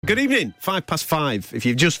Good evening, 5:05. If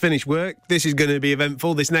you've just finished work, this is going to be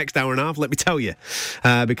eventful, this next hour and a half, let me tell you,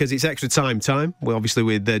 because it's extra time. We're obviously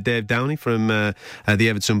with Dave Downey from the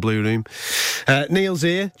Everton Blue Room. Neil's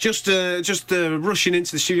here, just rushing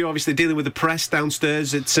into the studio, obviously dealing with the press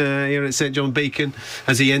downstairs here at St John Beacon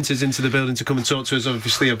as he enters into the building to come and talk to us,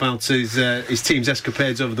 obviously, about his team's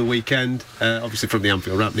escapades over the weekend, obviously from the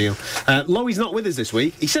Anfield Wrap, Neil. Loey's not with us this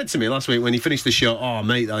week. He said to me last week when he finished the show, "Oh,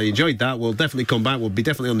 mate, I enjoyed that. We'll definitely come back. We'll be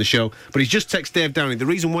definitely on the show." But he's just texted Dave Downey. The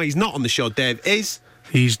reason why he's not on the show, Dave, is...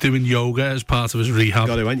 He's doing yoga as part of his rehab.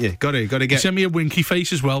 Got to, ain't you? Got to get... He sent me a winky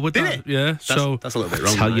face as well with Did that. it? Yeah, that's a little bit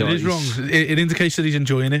wrong. It is wrong. It indicates that he's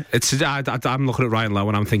enjoying it. I'm looking at Ryan Lowe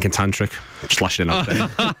and I'm thinking tantric. Slashing it out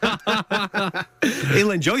there.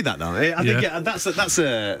 He'll enjoy that, though. I think that's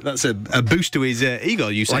a boost to his ego.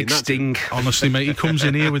 You saying that? Sting. Honestly, mate, he comes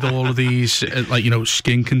in here with all of these,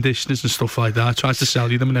 skin conditioners and stuff like that. Tries to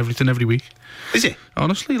sell you them and everything every week. Is he?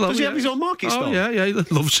 Honestly, does he have his own market store? Oh yeah, he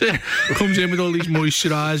loves it. Comes in with all these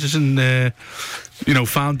moisturisers and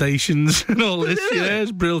foundations and all this. Really? Yeah,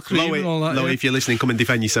 it's Brill cream and all that. Loey, if you're listening, come and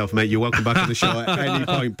defend yourself, mate. You're welcome back on the show at any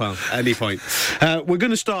point, pal. Any point. We're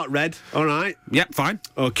going to start red. All right. Yep, fine.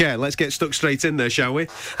 Okay, let's get stuck straight in there, shall we?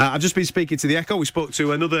 I've just been speaking to the Echo. We spoke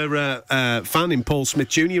to another fan in Paul Smith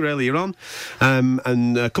Jr. earlier on,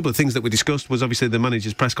 and a couple of things that we discussed was obviously the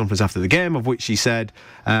manager's press conference after the game, of which he said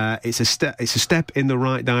it's a step in the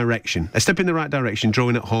right direction. A step in the right direction,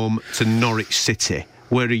 drawing at home to Norwich City.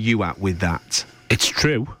 Where are you at with that? It's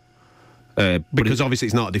true. Because obviously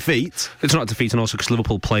it's not a defeat. It's not a defeat, and also because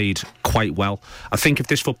Liverpool played quite well. I think if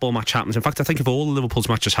this football match happens, in fact, I think if all of Liverpool's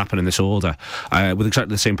matches happen in this order, with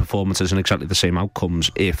exactly the same performances and exactly the same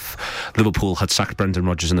outcomes, if Liverpool had sacked Brendan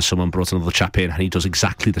Rodgers in the summer and brought another chap in and he does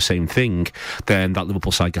exactly the same thing, then that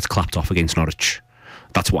Liverpool side gets clapped off against Norwich.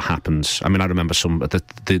 That's what happens. I mean, I remember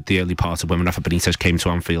the early part of when Rafa Benitez came to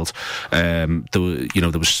Anfield. There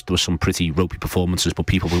was some pretty ropey performances, but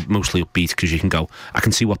people were mostly upbeat because you can go, I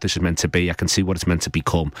can see what this is meant to be. I can see what it's meant to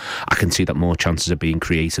become. I can see that more chances are being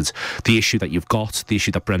created. The issue that you've got, the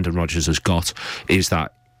issue that Brendan Rodgers has got, is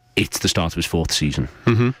that it's the start of his fourth season.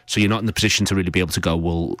 Mm-hmm. So you're not in the position to really be able to go,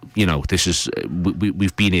 well, this is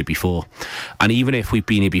we've been here before. And even if we've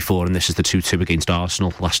been here before, and this is the 2-2 against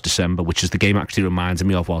Arsenal last December, which is the game actually reminded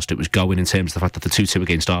me of whilst it was going, in terms of the fact that the 2-2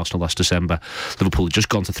 against Arsenal last December, Liverpool had just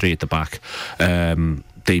gone to 3 at the back.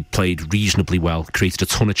 They played reasonably well, created a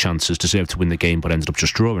ton of chances, deserved to win the game, but ended up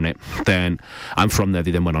just drawing it. Then, and from there,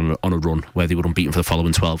 they then went on a run where they were unbeaten for the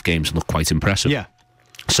following 12 games and looked quite impressive. Yeah.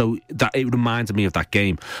 So that it reminded me of that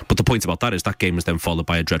game. But the point about that is that game was then followed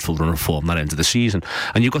by a dreadful run of form that ended the season.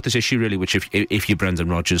 And you've got this issue really, which if you're Brendan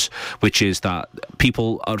Rodgers, which is that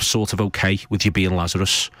people are sort of okay with you being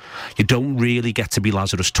Lazarus. You don't really get to be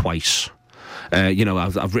Lazarus twice.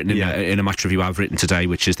 I've written in a match review I've written today,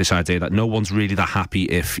 which is this idea that no one's really that happy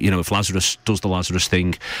if Lazarus does the Lazarus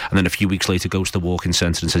thing and then a few weeks later goes to the walk-in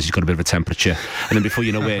centre and says he's got a bit of a temperature, and then before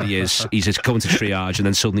you know where he is, he's just going to triage, and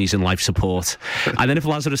then suddenly he's in life support. And then if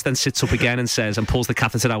Lazarus then sits up again and says, and pulls the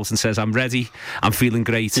catheter out and says, I'm ready, I'm feeling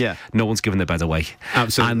great, no one's giving their bed away.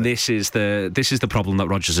 Absolutely. And this is the problem that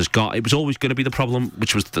Rodgers has got. It was always going to be the problem,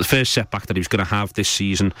 which was the first setback that he was going to have this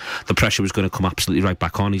season. The pressure was going to come absolutely right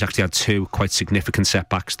back on. He's actually had 2 quite significant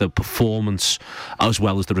setbacks. The performance as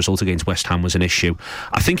well as the result against West Ham was an issue.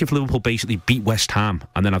 I think if Liverpool basically beat West Ham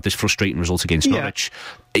and then have this frustrating result against Norwich,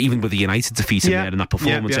 even with the United defeat in there and that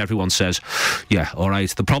performance, everyone says, alright.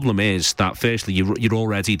 The problem is that firstly you're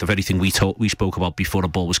already the very thing we spoke about before a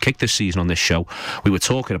ball was kicked this season on this show. We were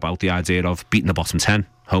talking about the idea of beating the bottom 10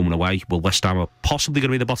 home and away. Well, West Ham are possibly going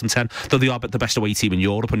to be the bottom 10, though they are the best away team in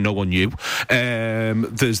Europe and no one knew.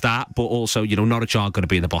 There's that, but also, Norwich are going to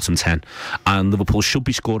be in the bottom 10 and Liverpool should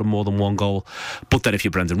be scoring more than 1 goal. But then if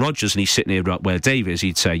you're Brendan Rodgers and he's sitting here where Dave is,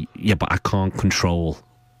 he'd say, but I can't control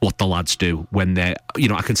what the lads do when they're,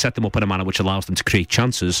 I can set them up in a manner which allows them to create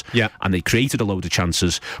chances, and they created a load of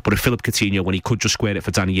chances, but if Philip Coutinho, when he could just square it for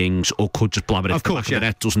Danny Ings or could just blab it into the back of the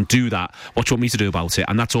net, doesn't do that, what do you want me to do about it?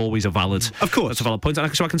 And that's always a valid point.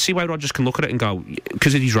 And so I can see why Rodgers can look at it and go,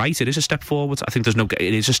 because he's right, it is a step forward. I think it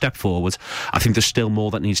is a step forward. I think there's still more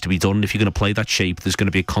that needs to be done. If you're going to play that shape, there's going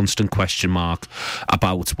to be a constant question mark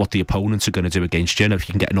about what the opponents are going to do against you, and if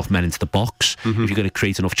you can get enough men into the box, if you're going to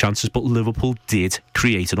create enough chances. But Liverpool did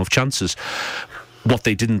create enough chances. What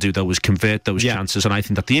they didn't do, though, was convert those chances, and I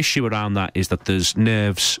think that the issue around that is that there's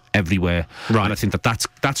nerves everywhere, and I think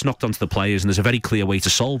that's knocked onto the players, and there's a very clear way to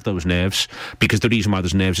solve those nerves, because the reason why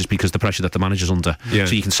there's nerves is because the pressure that the manager's under. So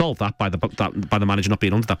you can solve that by the manager not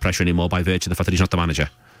being under that pressure anymore by virtue of the fact that he's not the manager.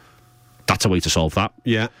 That's a way to solve that.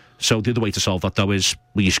 So the other way to solve that, though, is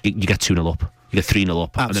you get 2-0 up. You get 3-0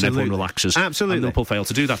 up, Absolutely. and then everyone relaxes. Absolutely. And Liverpool fail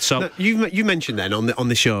to do that. So now, you mentioned then on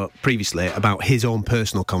the show previously about his own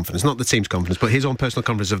personal confidence, not the team's confidence, but his own personal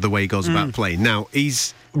confidence of the way he goes about playing. Now,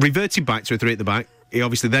 he's reverted back to a 3 at the back. He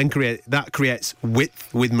obviously then creates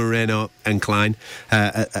width with Moreno and Klein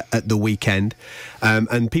at the weekend.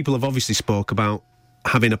 And people have obviously spoke about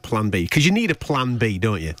having a plan B, because you need a plan B,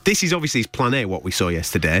 don't you? This is obviously his plan A, what we saw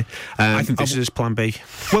yesterday. I think this is his plan B.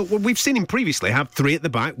 Well, we've seen him previously have 3 at the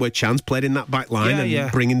back where Chan's played in that back line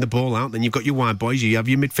and bringing the ball out. Then you've got your wide boys, you have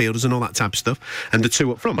your midfielders and all that type of stuff, and the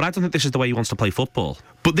 2 up front. But I don't think this is the way he wants to play football.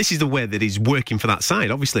 But this is the way that he's working for that side,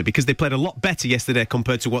 obviously, because they played a lot better yesterday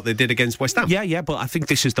compared to what they did against West Ham. Yeah, but I think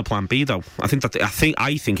this is the plan B, though. I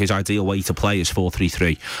think his ideal way to play is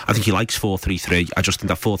 4-3-3. I think he likes 4-3-3. I just think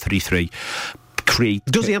that 4-3-3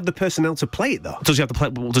 Does he have the personnel to play it, though? Does he have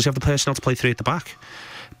the personnel to play 3 at the back?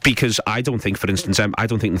 Because I don't think, for instance, I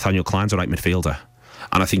don't think Nathaniel Klein's a right midfielder.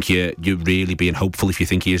 And I think you're really being hopeful if you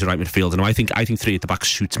think he is a right midfielder. Now, I think 3 at the back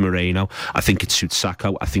suits Moreno. I think it suits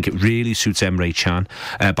Sakho. I think it really suits Emre Can.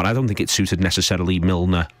 But I don't think it suited necessarily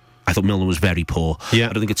Milner. I thought Milner was very poor. Yeah.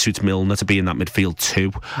 I don't think it suits Milner to be in that midfield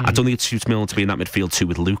 2. I don't think it suits Milner to be in that midfield 2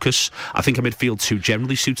 with Lucas. I think a midfield 2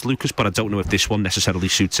 generally suits Lucas, but I don't know if this one necessarily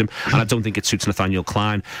suits him. And I don't think it suits Nathaniel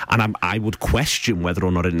Klein. And I would question whether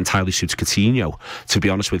or not it entirely suits Coutinho. To be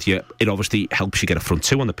honest with you, it obviously helps you get a front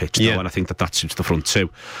 2 on the pitch, though, and I think that suits the front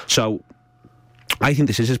 2. So I think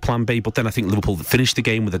this is his plan B, but then I think Liverpool finished the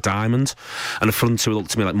game with a diamond, and a front 2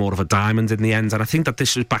 looked to me like more of a diamond in the end. And I think that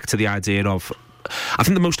this is back to the idea of, I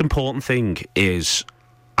think the most important thing is,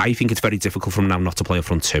 I think it's very difficult for him now not to play a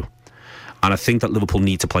front 2. And I think that Liverpool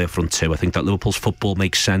need to play a front 2. I think that Liverpool's football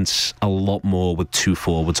makes sense a lot more with 2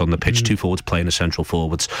 forwards on the pitch, 2 forwards playing as central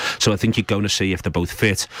forwards. So I think you're going to see, if they're both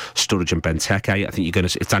fit, Sturridge and Benteke. I think you're going to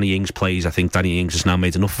see, if Danny Ings plays, I think Danny Ings has now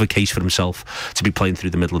made enough of a case for himself to be playing through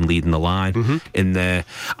the middle and leading the line in there.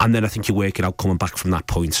 And then I think you're working out coming back from that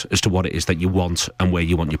point as to what it is that you want and where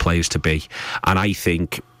you want your players to be. And I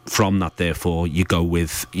think from that, therefore, you go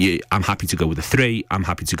with, I'm happy to go with a 3, I'm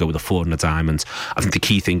happy to go with a 4 and a diamond. I think the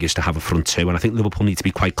key thing is to have a front 2, and I think Liverpool need to be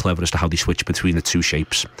quite clever as to how they switch between the 2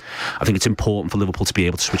 shapes. I think it's important for Liverpool to be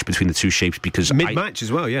able to switch between the 2 shapes, because mid-match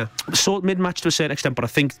as well, yeah. Sort mid-match to a certain extent, but I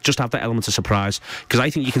think just have that element of surprise, because I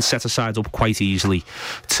think you can set a side up quite easily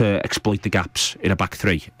to exploit the gaps in a back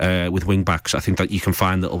 3 with wing backs. I think that you can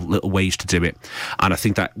find little ways to do it, and I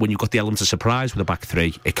think that when you've got the element of surprise with a back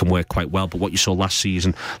 3, it can work quite well. But what you saw last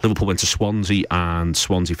season, Liverpool went to Swansea, and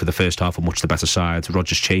Swansea for the first half were much the better side.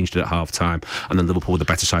 Rodgers changed it at half time, and then Liverpool were the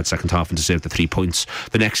better side second half and deserved the 3 points.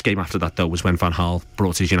 The next game after that, though, was when Van Gaal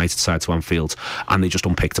brought his United side to Anfield, and they just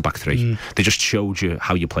unpicked a back 3. They just showed you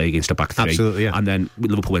how you play against a back 3. Absolutely, yeah. And then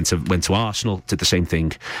Liverpool went to Arsenal, did the same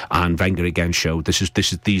thing, and Wenger again showed these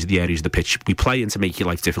are the areas of the pitch we play in to make your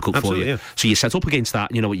life difficult for you. Yeah. So you set up against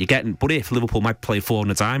that, you know what you're getting. But if Liverpool might play 4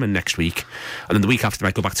 and a diamond next week, and then the week after they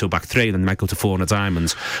might go back to a back 3, and then they might go to 4 and a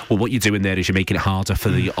diamond, well, what you're doing there is you're making it harder for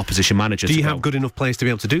the opposition manager. Do you have good enough players to be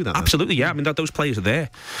able to do that? Absolutely, yeah. I mean, those players are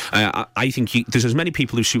there. I think there's as many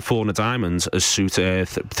people who suit 4 and a diamond as suit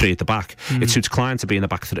 3 at the back. It suits Klein to be in the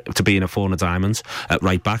back, to be in a 4 and a diamond at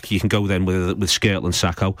right back. You can go then with Skrtel and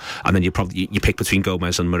Sakho, and then you pick between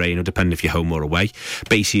Gomez and Moreno, depending if you're home or away.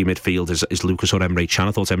 Basically, midfield is Lucas or Emre Can.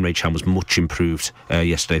 I thought Emre Can was much improved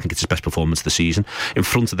yesterday. I think it's his best performance of the season. In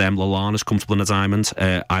front of them, Lallana's comfortable in a diamond.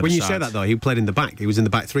 When you say that, though, he played in the back. He was in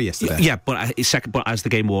the back 3 yesterday. Yeah, but as the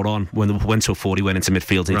game wore on, when they went to a 4, he went into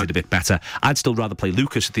midfield and he did a bit better. I'd still rather play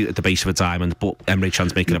Lucas at the base of a diamond, but Emre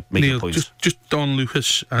Can's making a point. Just on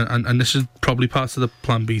Lucas, and this is probably part of the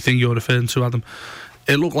plan B thing you're referring to, Adam.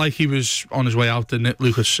 It looked like he was on his way out, didn't it,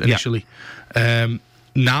 Lucas, initially? Yeah.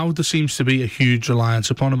 Now there seems to be a huge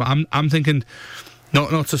reliance upon him. I'm thinking,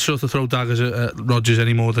 not to sort of throw daggers at Rodgers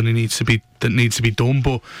any more than needs to be done,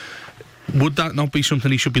 but would that not be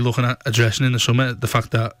something he should be looking at addressing in the summer? The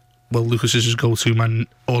fact that, well, Lucas is his go-to man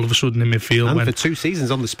all of a sudden in midfield. And for 2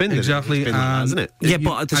 seasons on the spin. Exactly. It's been like that, hasn't it? Yeah,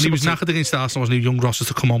 but and he was knackered against Arsenal, wasn't he? Young Rosses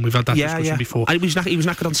to come on. We've had that discussion before. And he was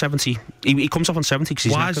knackered on 70. He comes off on 70 because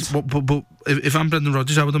he's knackered. But if I'm Brendan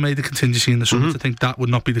Rodgers, I would have made a contingency in the summer to think that would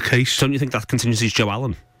not be the case. Don't you think that contingency is Joe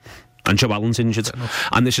Allen? And Joe Allen's injured,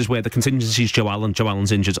 and this is where the contingency is Joe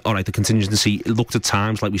Allen's injured. All right, the contingency looked at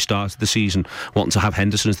times like we started the season wanting to have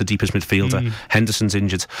Henderson as the deepest midfielder. Henderson's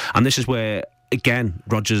injured, and this is where again,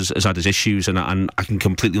 Rodgers has had his issues, and I can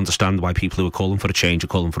completely understand why people who are calling for a change are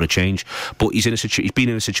calling for a change. But he's been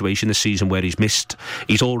in a situation this season where he's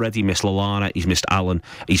already missed Lallana, he's missed Allen,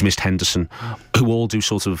 he's missed Henderson, who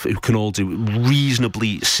can all do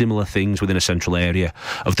reasonably similar things within a central area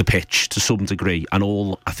of the pitch to some degree, and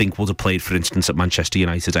all I think would have played, for instance, at Manchester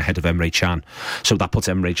United ahead of Emre Can. So that puts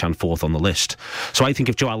Emre Can fourth on the list. So I think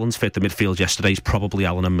if Joe Allen's fit the midfield yesterday, it's probably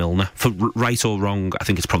Allen and Milner. For right or wrong, I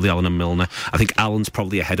think it's probably Allen and Milner. I think Allen's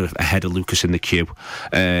probably ahead of Lucas in the queue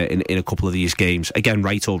in a couple of these games. Again,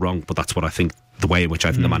 right or wrong, but that's what I think, the way in which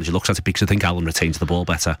I think the manager looks at it, because I think Allen retains the ball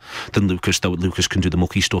better than Lucas, though Lucas can do the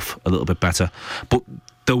mucky stuff a little bit better. But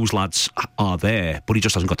those lads are there, but he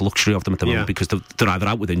just hasn't got the luxury of them at the moment, because they're either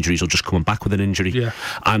out with injuries or just coming back with an injury. Yeah.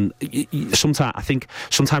 And I think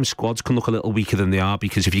sometimes squads can look a little weaker than they are,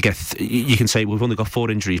 because if you get, you can say, we've only got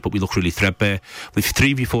 4 injuries, but we look really threadbare. If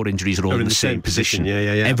 3 of your 4 injuries are all in the same position,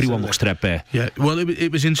 everyone looks threadbare. Yeah. Well,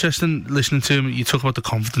 it was interesting listening to him. You talk about the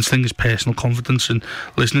confidence thing, his personal confidence, and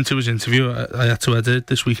listening to his interview. I had to edit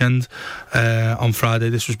this weekend on Friday.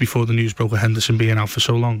 This was before the news broke of Henderson being out for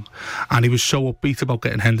so long, and he was so upbeat about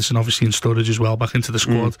getting Henderson obviously in Sturridge as well back into the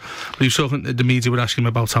squad. But he was talking, the media were asking him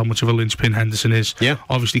about how much of a linchpin Henderson is. Yeah.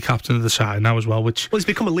 Obviously captain of the side now as well, which... Well, he's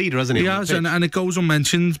become a leader, hasn't he? He has, and it goes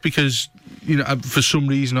unmentioned because, you know, for some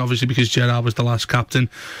reason, obviously because Gerrard was the last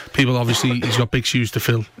captain, people obviously, he's got big shoes to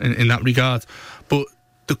fill in that regard. But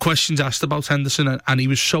the questions asked about Henderson, and he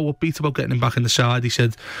was so upbeat about getting him back in the side. He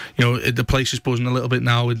said, you know, the place is buzzing a little bit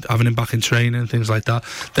now with having him back in training and things like that.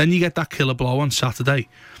 Then you get that killer blow on Saturday.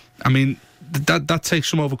 I mean, that takes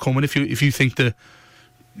some overcoming if you think that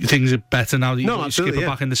things are better now that you skip it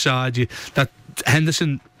back in the side. That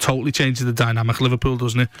Henderson totally changes the dynamic of Liverpool,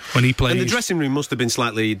 doesn't it, when he plays? And the dressing room must have been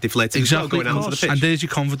slightly deflated as well, going out onto the pitch. And there's your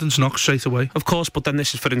confidence knocked straight away. Of course, but then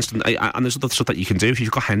this is, for instance, and there's other stuff that you can do. If you've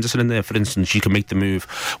got Henderson in there, for instance, you can make the move,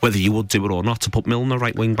 whether you would do it or not, to put Milner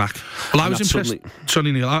right wing back. Well, I was impressed.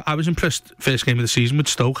 Sorry, Neil. I was impressed first game of the season with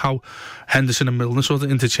Stoke, how Henderson and Milner sort of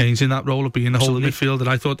interchanging that role of being the whole midfield. And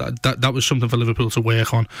I thought that was something for Liverpool to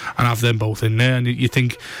work on and have them both in there. And you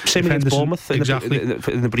think same against Bournemouth, exactly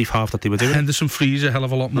in the brief half that they were doing. Henderson frees a hell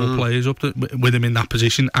of a lot more players up with him in that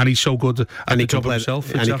position, and he's so good at the job himself.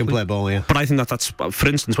 And he can play ball, yeah. But I think that's, for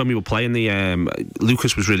instance, when we were playing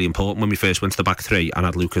Lucas was really important when we first went to the back three and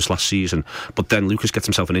had Lucas last season. But then Lucas gets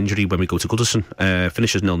himself an injury when we go to Goodison,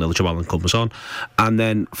 finishes 0-0, Joe Allen comes on, and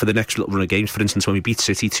then for the next little run of games, for instance, when we beat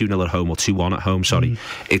City 2-0 at home or 2-1 at home,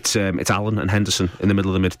 it's Allen and Henderson in the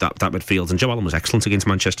middle of that midfield, and Joe Allen was excellent against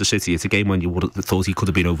Manchester City. It's a game when you would have thought he could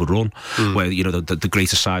have been overrun, where, you know, the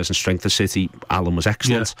greater size and strength of City, Allen was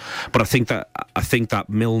excellent. But I think that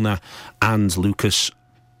Milner and Lucas,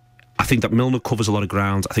 I think that Milner covers a lot of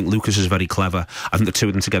ground. I think Lucas is very clever. I think the two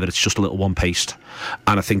of them together, it's just a little one-paced.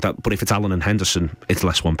 And I think that, but if it's Allen and Henderson, it's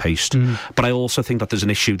less one-paced. But I also think that there's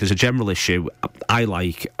a general issue.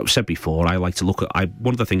 I've said before, I like to look at,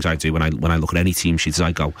 one of the things I do when I look at any team sheet is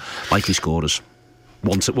I go, likely scorers.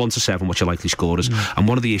 1 to 7, which are likely scorers. And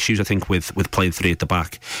one of the issues I think with playing 3 at the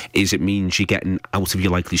back is it means you're getting out of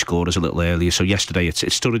your likely scorers a little earlier. So yesterday it's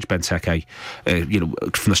Sturridge, Benteke,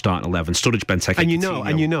 from the starting 11. Sturridge, Benteke,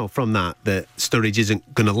 and you know from that Sturridge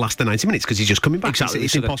isn't going to last the 90 minutes because he's just coming back. Exactly.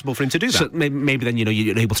 It's impossible for him to do that. So maybe then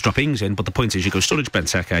you're able to drop Ings in, but the point is you go Sturridge,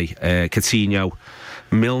 Benteke, Coutinho,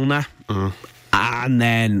 Milner. And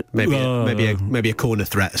then maybe a corner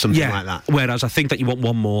threat or something like that. Whereas I think that you want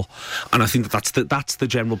one more, and I think that's the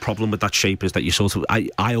general problem with that shape is that you sort of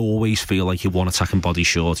I always feel like you want attacking body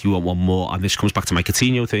short, you want one more, and this comes back to my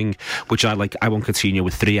Coutinho thing, which I like. I want Coutinho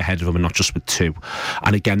with 3 ahead of him and not just with 2.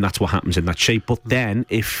 And again, that's what happens in that shape. But then,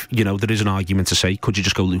 if there is an argument to say, could you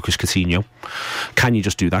just go Lucas Coutinho? Can you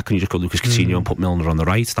just do that? Can you just go Lucas Coutinho and put Milner on the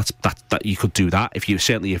right? That you could do that if you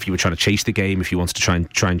were trying to chase the game, if you wanted to try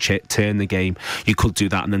and turn the game. You could do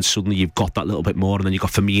that, and then suddenly you've got that little bit more, and then you've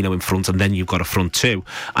got Firmino in front, and then you've got a front 2,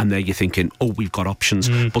 and there you're thinking, oh, we've got options.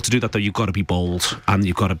 But to do that though, you've got to be bold, and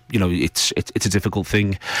you've got to, it's a difficult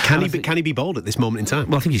thing. Can he be bold at this moment in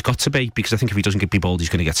time? Well, I think he's got to be, because I think if he doesn't be bold, he's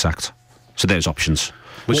going to get sacked. So there's options.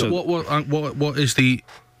 What is the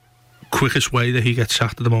quickest way that he gets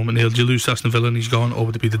sacked at the moment, Neil? Do you lose to Aston Villa and he's gone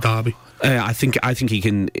over to be the Derby? I think he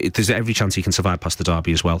can. There's every chance he can survive past the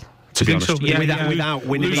Derby as well. To be honest, so? Without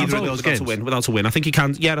winning either of those games, without a win, I think he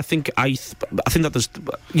can. Yeah, I think that there's.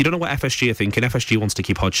 You don't know what FSG are thinking. FSG wants to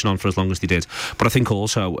keep Hodgson on for as long as they did, but I think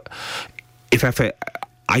also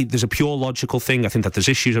there's a pure logical thing. I think that there's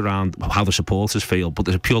issues around how the supporters feel, but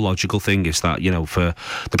there's a pure logical thing is that for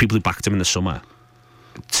the people who backed him in the summer,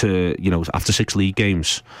 to after 6 league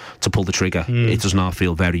games to pull the trigger, it does now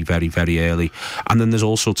feel very, very, very early. And then there's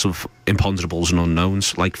all sorts of imponderables and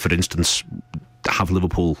unknowns, like for instance have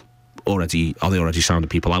Liverpool are they already sounding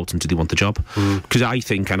people out, and do they want the job? Because I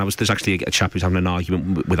think, there's actually a chap who's having an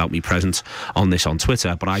argument without me present on this on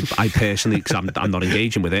Twitter, but I personally, because I'm not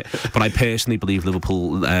engaging with it, but I personally believe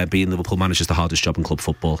Liverpool, being Liverpool manager is the hardest job in club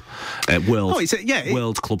football.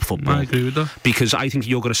 World club football. I agree with that. Because I think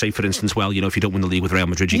you're going to say, for instance, well, if you don't win the league with Real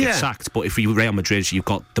Madrid, you get sacked. But if you're Real Madrid, you've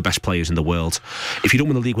got the best players in the world. If you don't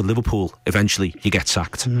win the league with Liverpool, eventually you get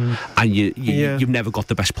sacked. And you've never got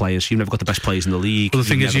the best players. You've never got the best players in the league. Well, the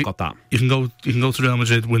thing is, got that. You can go to Real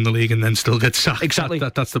Madrid, win the league, and then still get sacked. Exactly.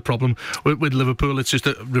 That's the problem with Liverpool. It's just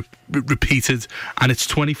repeated, and it's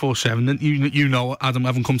 24/7. And you know, Adam,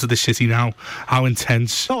 having come to this city now, how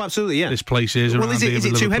intense. Oh, absolutely, this place is. Well, is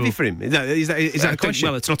it too heavy for him? Is that a question?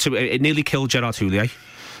 Well, it's not too. It nearly killed Gerard Houllier.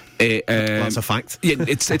 That's a fact. Yeah,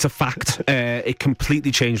 it's a fact. It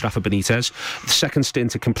completely changed Rafa Benitez. The second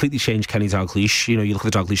stint, it completely changed Kenny Dalglish. You look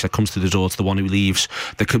at the Dalglish that comes through the door to the one who leaves.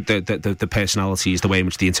 The personalities, the way in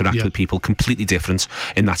which they interact with people, completely different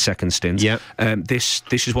in that second stint. Yeah. This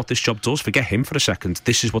is what this job does. Forget him for a second.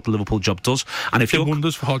 This is what the Liverpool job does. And if it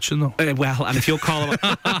wonders for Hodgson, though. And if you're Carlo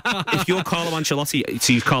Ancelotti,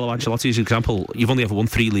 to use Carlo Ancelotti as an example, you've only ever won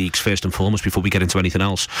 3 leagues first and foremost before we get into anything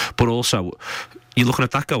else. But also, you're looking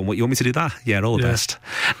at that going, what, you want me to do that? Yeah, all the best.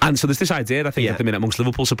 And so there's this idea, I think, at the minute amongst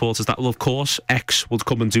Liverpool supporters that, well, of course, X would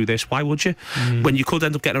come and do this. Why would you? When you could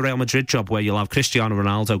end up getting a Real Madrid job where you'll have Cristiano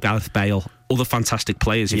Ronaldo, Gareth Bale, other fantastic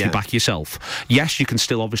players if you back yourself. Yes, you can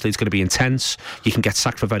still, obviously, it's going to be intense. You can get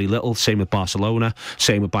sacked for very little. Same with Barcelona.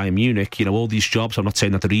 Same with Bayern Munich. All these jobs, I'm not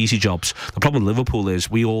saying that they're easy jobs. The problem with Liverpool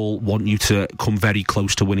is we all want you to come very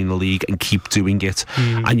close to winning the league and keep doing it.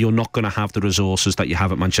 And you're not going to have the resources that you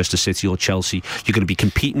have at Manchester City or Chelsea. You're going to be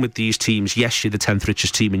competing with these teams. Yes, you're the 10th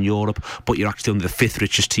richest team in Europe, but you're actually only the 5th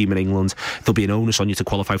richest team in England. There'll be an onus on you to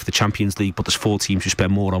qualify for the Champions League, but there's 4 teams who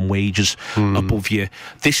spend more on wages above you.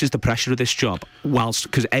 This is the pressure of this job.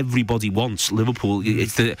 Because everybody wants Liverpool.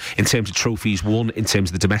 It's in terms of trophies won, in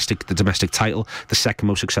terms of the domestic title, the second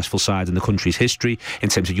most successful side in the country's history. In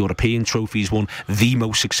terms of European trophies won, the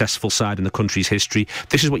most successful side in the country's history.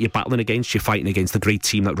 This is what you're battling against. You're fighting against the great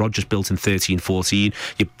team that Rodgers built in 13-14.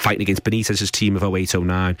 You're fighting against Benitez's team of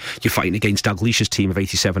 08-09. You're fighting against Dalglish's team of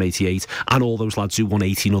 87-88, and all those lads who won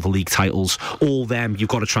 18 other league titles. All them, you've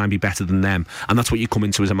got to try and be better than them, and that's what you come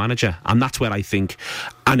into as a manager. And that's where I think,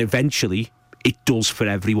 and eventually it does for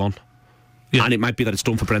everyone. And it might be that it's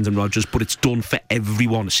done for Brendan Rodgers, but it's done for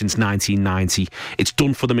everyone since 1990. It's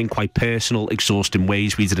done for them in quite personal, exhausting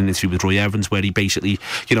ways. We did an interview with Roy Evans where he basically,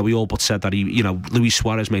 we all but said that Luis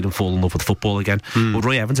Suarez made him fall in love with football again. Well,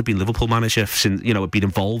 Roy Evans had been Liverpool manager since, had been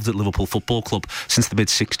involved at Liverpool Football Club since the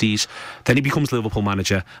mid-60s. Then he becomes Liverpool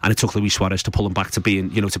manager, and it took Luis Suarez to pull him back to being,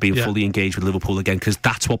 fully engaged with Liverpool again, because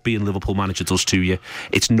that's what being Liverpool manager does to you.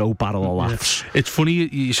 It's no battle of laughs. It's funny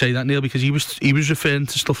you say that, Neil, because he was referring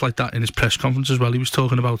to stuff like that in his press conference as well. He was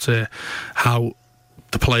talking about how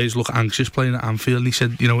the players look anxious playing at Anfield, and he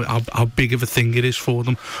said, how big of a thing it is for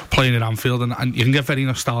them playing at Anfield, and you can get very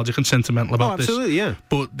nostalgic and sentimental about this. Absolutely, yeah.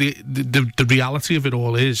 But the reality of it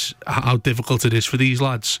all is how difficult it is for these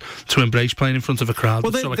lads to embrace playing in front of a crowd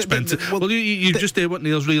that's so expensive. You just heard what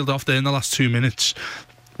Neil's reeled off there in the last 2 minutes.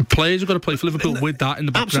 Players have got to play for Liverpool with that in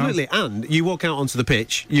the background. Absolutely, and you walk out onto the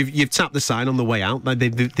pitch, you've tapped the sign on the way out.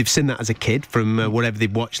 They've seen that as a kid from wherever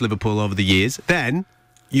they've watched Liverpool over the years. Then,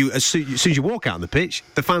 as soon as you walk out on the pitch,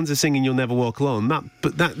 the fans are singing "You'll Never Walk Alone."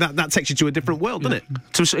 That takes you to a different world, doesn't it?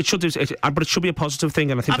 So it should be a positive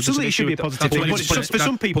thing, and I think absolutely it should be a positive thing. But for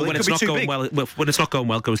some people, it could be too big. When it's not going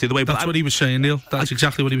well, it goes the other way. That's what he was saying, Neil. That's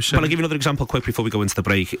exactly what he was saying. But I'll give you another example quick before we go into the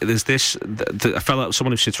break. There's a fella,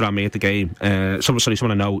 someone who sits around me at the game.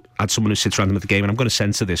 Someone I know had someone who sits around him at the game, and I'm going to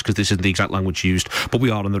censor this because this isn't the exact language used, but we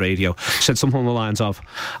are on the radio. Said something along the lines of,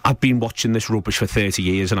 "I've been watching this rubbish for 30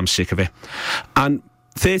 years and I'm sick of it." And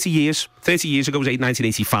 30 years ago was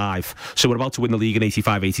 1985, so we're about to win the league in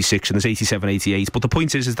 85-86, and there's 87-88. But the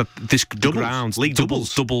point is that this ground, league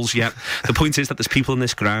doubles, yeah. The point is that there's people in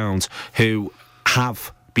this ground who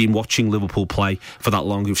have been watching Liverpool play for that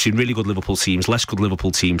long, who've seen really good Liverpool teams, less good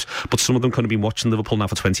Liverpool teams, but some of them could have been watching Liverpool now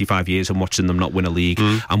for 25 years and watching them not win a league.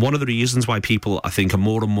 And one of the reasons why people, I think, are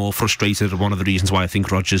more and more frustrated, and one of the reasons why I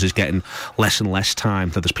think Rodgers is getting less and less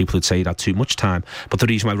time, that there's people who'd say he'd had too much time, but the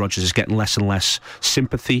reason why Rodgers is getting less and less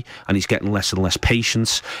sympathy and he's getting less and less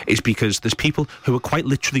patience is because there's people who are quite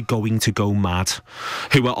literally going to go mad,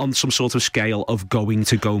 who are on some sort of scale of going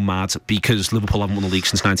to go mad because Liverpool haven't won the league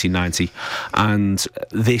since 1990. And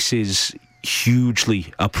this is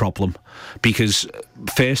hugely a problem because,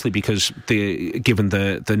 firstly, because given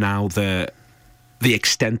the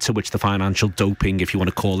extent to which the financial doping, if you want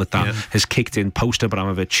to call it that, has kicked in post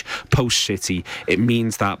Abramovich, post City, it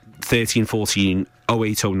means that 13, 14,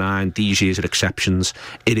 08, 09, these years are exceptions.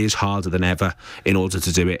 It is harder than ever in order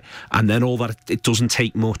to do it. And then all that, it doesn't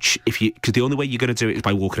take much because the only way you're going to do it is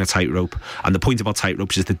by walking a tightrope. And the point about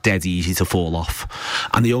tightropes is they're dead easy to fall off.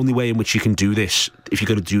 And the only way in which you can do this, if you're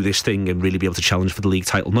going to do this thing and really be able to challenge for the league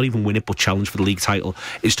title, not even win it, but challenge for the league title,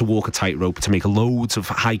 is to walk a tightrope, to make loads of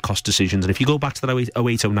high cost decisions. And if you go back to that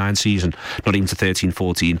 08, 09 season, not even to 13,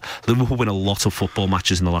 14, Liverpool win a lot of football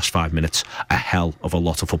matches in the last 5 minutes. A hell of a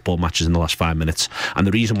lot of football matches in the last 5 minutes. And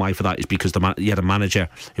the reason why for that is because you had a manager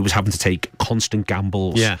who was having to take constant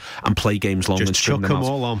gambles and play games long and string them out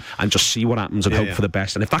all on and just see what happens and hope for the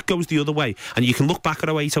best. And if that goes the other way, and you can look back at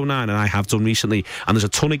 08, 09, and I have done recently, and there's a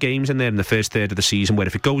ton of games in there in the first third of the season where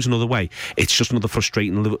if it goes another way, it's just another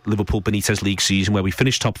frustrating Liverpool Benitez League season where we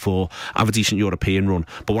finish top 4, have a decent European run.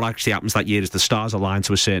 But what actually happens that year is the stars align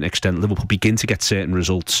to a certain extent. Liverpool begin to get certain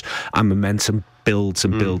results and momentum builds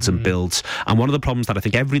and builds and builds. And one of the problems that I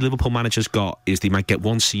think every Liverpool manager's got is they might get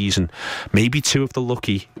one season, maybe 2 if they're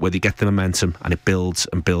lucky, where they get the momentum and it builds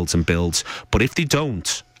and builds and builds. But if they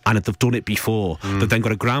don't, and if they've done it before, they've then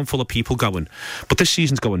got a ground full of people going, but this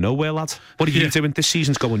season's going nowhere, lad. What are you doing? This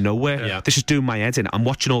season's going nowhere. This is doing my head in. I'm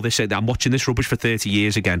watching all this. I'm watching this rubbish for 30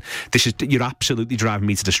 years again. You're absolutely driving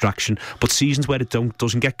me to distraction. But seasons where it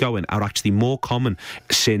doesn't get going are actually more common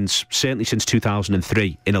certainly since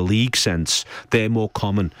 2003. In a league sense, they're more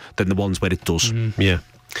common than the ones where it does. Yeah.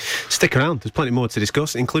 Stick around, there's plenty more to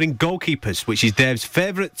discuss, including goalkeepers, which is Dave's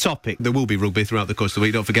favourite topic. There will be rugby throughout the course of the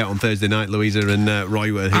week. Don't forget, on Thursday night, Louisa and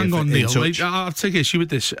Roy were here. Hang on, Neil. I'll take issue with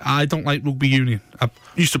this. I don't like rugby union. I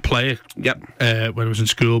used to play it when I was in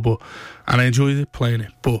school, and I enjoyed it playing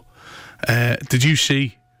it. But did you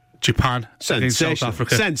see Japan against South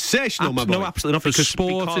Africa? Sensational, my boy. No, absolutely not. Because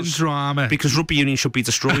sport and drama. Because rugby union should be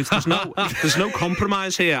destroyed. There's no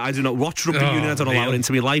compromise here. I do not watch rugby union. I don't allow it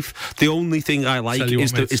into my life. The only thing I like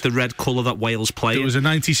is the red colour that Wales play. There was a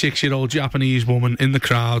 96-year-old Japanese woman in the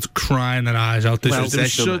crowd crying her eyes out.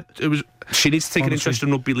 She needs to take an interest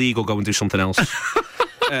in rugby league or go and do something else.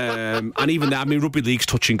 And even that, I mean, rugby league's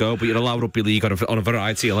touch and go, but you're allowed rugby league on a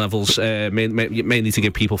variety of levels, mainly to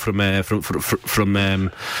give people from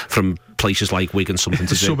places like Wigan something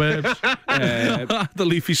to do. Suburbs, the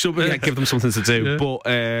leafy suburbs. Yeah, give them something to do.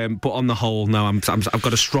 Yeah. But on the whole, no, I've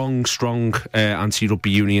got a strong anti-rugby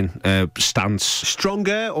union stance.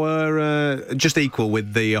 Stronger or just equal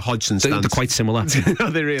with the Hodgson stance? They're quite similar.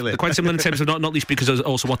 Are they really? They're quite similar in terms of not least because of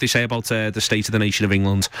also what they say about the state of the nation of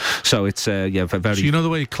England. So it's very. So you know the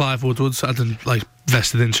way Clive Woodward's had a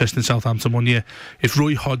vested interest in Southampton one year. If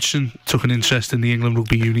Roy Hodgson took an interest in the England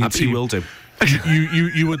rugby union team, he will do.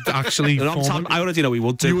 You would actually. I already know he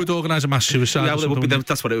would do. You would organise a mass suicide. Yeah,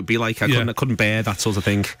 that's what it would be like. I couldn't bear that sort of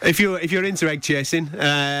thing. If you're into egg chasing,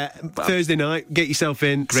 Thursday night, get yourself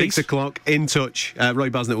in. Great. 6 o'clock. In touch.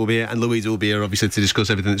 Roy Basnett will be here, and Louisa will be here, obviously, to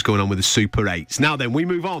discuss everything that's going on with the Super 8s. Now then, we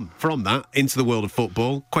move on from that into the world of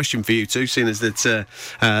football. Question for you two, seeing as that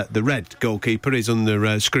the red goalkeeper is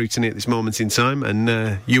under scrutiny at this moment in time,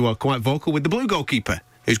 and you are quite vocal with the blue goalkeeper,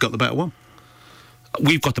 who's got the better one.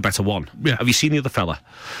 We've got the better one. Yeah. Have you seen the other fella?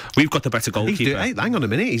 We've got the better goalkeeper. Hey, hang on a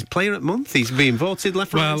minute. He's player at month. He's being voted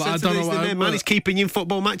left, right, and centre. I don't know. He's the main man. He's keeping you in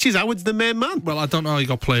football matches. Howard's the main man. Well, I don't know how he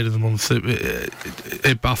got player of the month.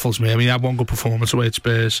 It baffles me. I mean, he had one good performance away at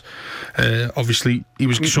Spurs. Obviously, he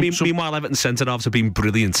was. Meanwhile, Everton centre-halves have been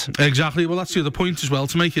brilliant. Exactly. Well, that's the other point as well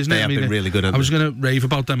to make, isn't it? They have been really good. I was going to rave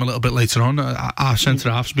about them a little bit later on. Our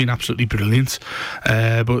centre-halves have been absolutely brilliant.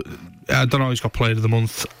 But I don't know how he's got player of the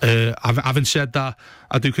month. Having said that,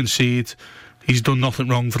 I do concede he's done nothing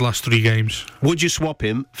wrong for the last 3 games. Would you swap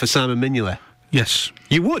him for Simon Mignolet? Yes.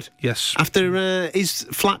 You would? Yes. After his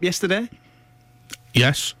flap yesterday?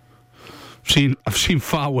 Yes. I've seen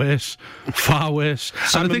far worse. Far worse.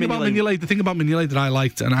 And the thing about Mignolet that I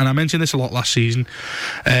liked, and I mentioned this a lot last season,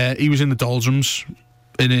 he was in the doldrums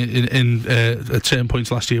at certain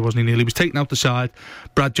points last year, wasn't he, Neil? He was taken out the side.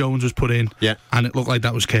 Brad Jones was put in, and it looked like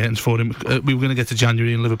that was curtains for him. We were going to get to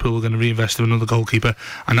January and Liverpool were going to reinvest in another goalkeeper,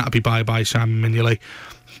 and that'd be bye-bye Simon Mignolet.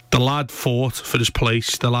 The lad fought for his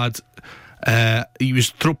place. The lad, he was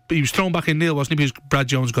thrown back in, Neil, wasn't he, because Brad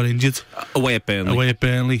Jones got injured away at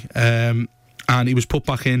Burnley, and he was put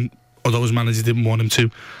back in, although his manager didn't want him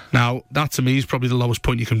to. Now, that to me is probably the lowest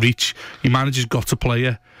point you can reach. Your manager's got to play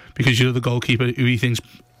you because you're the goalkeeper who he thinks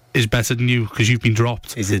is better than you because you've been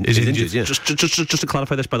dropped. He's injured, yeah. Just to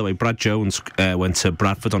clarify this, by the way, Brad Jones went to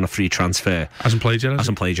Bradford on a free transfer. Hasn't played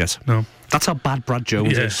yet. No. That's how bad Brad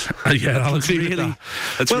Jones is. Yeah, I'll agree with that.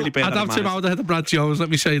 That's really bad. I'd have Tim Howard ahead of Brad Jones, let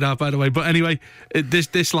me say that, by the way. But anyway,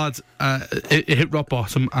 this lad, it hit rock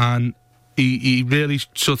bottom, and he really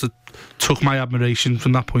sort of took my admiration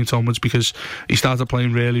from that point onwards, because he started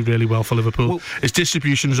playing really, really well for Liverpool. Well, his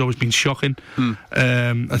distribution has always been shocking.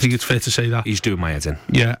 I think it's fair to say that. He's doing my head in.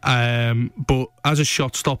 Yeah, but as a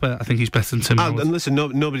shot stopper, I think he's better than Tim Howard. And listen,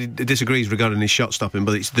 nobody disagrees regarding his shot stopping,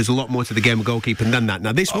 but there's a lot more to the game of goalkeeping than that.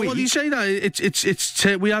 Now this week, well, you say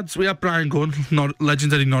that we had Brian Gunn,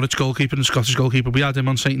 legendary Norwich goalkeeper and Scottish goalkeeper. We had him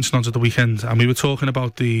on Saint and Snods at the weekend, and we were talking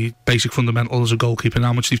about the basic fundamentals of goalkeeping and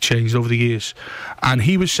how much they've changed over the years. And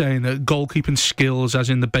he was saying that goalkeeping skills, as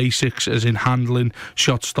in the basics, as in handling,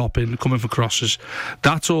 shot stopping, coming for crosses,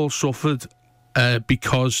 that's all suffered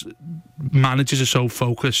because managers are so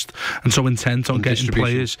focused and so intent on getting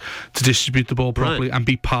players to distribute the ball properly and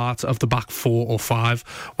be part of the back 4 or 5,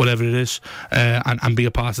 whatever it is, and be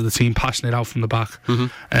a part of the team, passing it out from the back.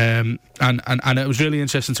 And it was really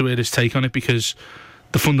interesting to hear his take on it, because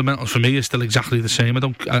the fundamentals for me are still exactly the same.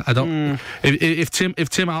 I don't. If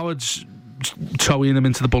Tim Howard's towing him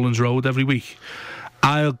into the Bullens Road every week,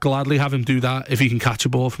 I'll gladly have him do that if he can catch a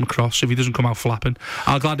ball from across, if he doesn't come out flapping.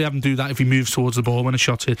 I'll gladly have him do that if he moves towards the ball when a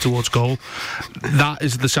shot's hit towards goal. That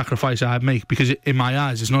is the sacrifice I'd make, because in my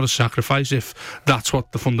eyes it's not a sacrifice if that's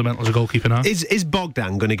what the fundamentals of goalkeeping are. Is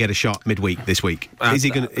Bogdan going to get a shot midweek this week? Is he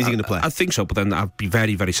going to play? I think so, but then I'd be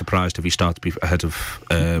very, very surprised if he starts to be ahead of...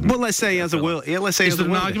 well, let's say he has a world. Let's say is there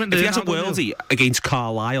an argument if there? he has a worldie against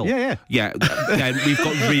Carlisle, yeah, then we've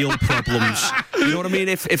got real problems. You know what I mean?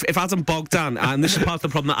 If Adam Bogdan, and this is part of the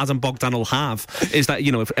problem that Adam Bogdan will have, is that,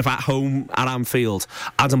 you know, if at home at Anfield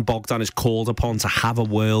Adam Bogdan is called upon to have a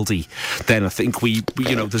worldie, then I think we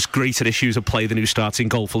there's greater issues at play than who's starting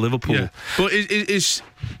goal for Liverpool. Yeah. But is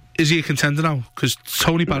he a contender now? Because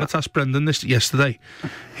Tony Barrett asked Brendan this yesterday.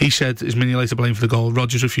 He said, is Mignolet to blame for the goal?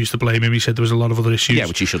 Rodgers refused to blame him. He said there was a lot of other issues. Yeah,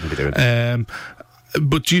 which he shouldn't be doing.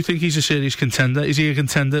 But do you think he's a serious contender? Is he a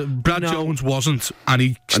contender? Brad Jones wasn't, and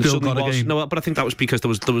he still got a game. No, but I think that was because there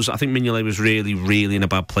was. I think Mignolet was really, really in a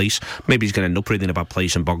bad place. Maybe he's going to end up really in a bad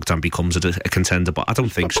place, and Bogdan becomes a contender. But I don't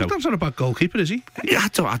think so. Bogdan's not a bad goalkeeper, is he? Yeah, I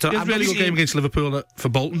don't. He had a really good game against Liverpool for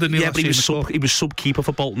Bolton, didn't he? Yeah, but he was sub-keeper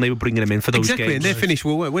for Bolton. They were bringing him in for those games. Exactly, and they finished.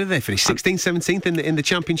 Well, where did they finish? 16th, 17th in the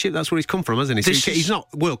Championship. That's where he's come from, hasn't he? So he's not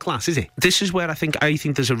world class, is he? This is where I think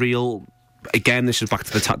there's a real. Again, this is back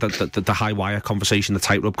to the high wire conversation, the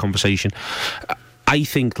tightrope conversation. I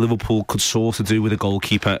think Liverpool could sort of do with a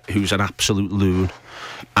goalkeeper who's an absolute loon.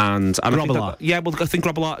 And Robillard. I think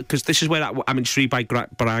Robillard, because this is where I'm intrigued by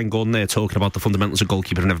Brian Gunn there talking about the fundamentals of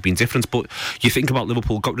goalkeeper have never been different. But you think about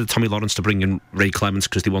Liverpool got rid of Tommy Lawrence to bring in Ray Clements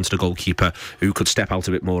because they wanted a goalkeeper who could step out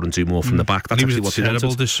a bit more and do more from the back. That's actually what they wanted. He was a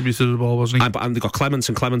terrible distributor of the ball, wasn't he? And they got Clements,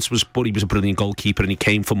 and Clements was a brilliant goalkeeper, and he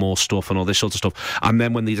came for more stuff and all this sort of stuff. And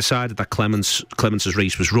then when they decided that Clements'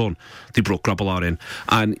 race was run, they brought Robillard in.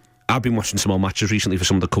 And I've been watching some old matches recently for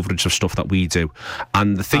some of the coverage of stuff that we do,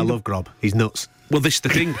 and the thing I love Grob. He's nuts. Well, this is the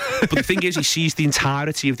thing. But the thing is, he sees the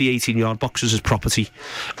entirety of the 18-yard boxes as property.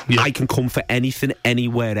 Yeah. I can come for anything,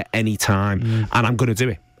 anywhere, at any time, and I'm going to do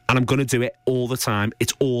it. And I'm going to do it all the time.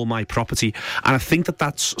 It's all my property. And I think that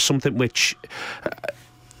that's something which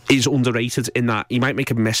is underrated, in that he might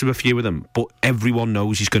make a mess of a few of them, but everyone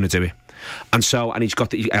knows he's going to do it. And he's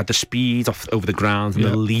got he had the speed over the ground and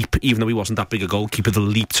the leap, even though he wasn't that big a goalkeeper, the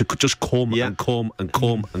leap to just come and come and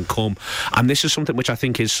come and come. And this is something which I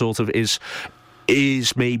think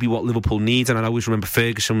is maybe what Liverpool needs. And I always remember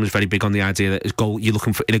Ferguson was very big on the idea that you're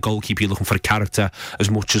looking for a character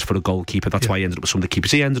as much as for a goalkeeper. That's why he ended up with some of the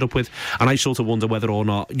keepers he ended up with. And I sort of wonder whether or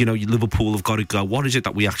not, Liverpool have got to go, what is it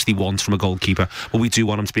that we actually want from a goalkeeper? Well, we do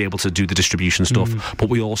want him to be able to do the distribution stuff, but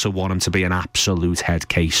we also want him to be an absolute head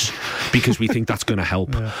case, because we think that's going to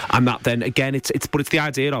help. And that then again, it's the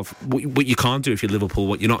idea of what you can't do if you're Liverpool.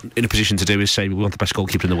 What you're not in a position to do is say we want the best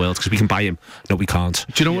goalkeeper in the world because we can buy him. No, we can't.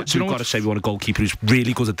 Do you know what? So we've got to say we want a goalkeeper who's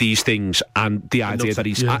really good at these things, and the idea that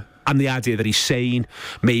he's saying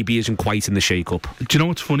maybe isn't quite in the shake-up. Do you know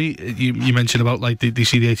what's funny? You mentioned about they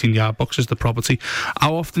see the 18-yard box as the property.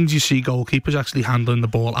 How often do you see goalkeepers actually handling the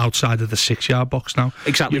ball outside of the 6-yard box now?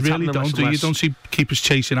 Exactly. You really don't, do you? You don't see keepers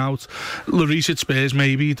chasing out. Lloris at Spurs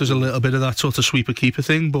maybe does a little bit of that sort of sweeper-keeper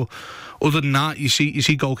thing, but other than that, you see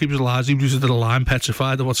goalkeepers largely used to the line,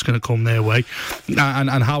 petrified of what's going to come their way.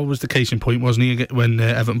 And Howard was the case in point, wasn't he? When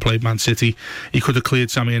Everton played Man City, he could have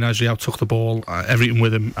cleared Sammy and Nasri out, took the ball, everything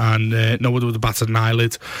with him, and no one would have batted an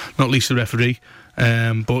eyelid, not least the referee.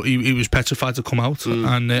 But he was petrified to come out,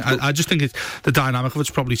 and I just think the dynamic of it's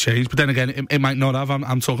probably changed. But then again, it might not have.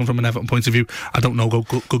 I'm talking from an Everton point of view. I don't know good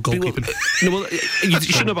goalkeeping. You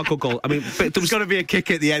should know about good goal. I mean, there's got to be a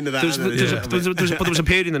kick at the end of that. But there was a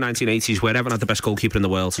period in the 1980s where Everton had the best goalkeeper in the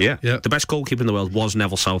world. Yeah. The best goalkeeper in the world was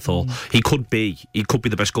Neville Southall. He could be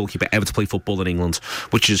the best goalkeeper ever to play football in England,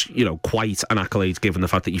 which is, quite an accolade given the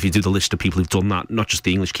fact that if you do the list of people who've done that, not just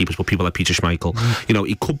the English keepers, but people like Peter Schmeichel,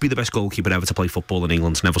 he could be the best goalkeeper ever to play football in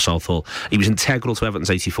England, Neville Southall. He was integral to Everton's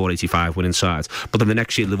 84-85 winning side. But then the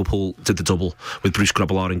next year, Liverpool did the double with Bruce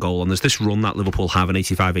Grobbelaar in goal, and there's this run that Liverpool have in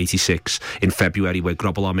 85-86 in February where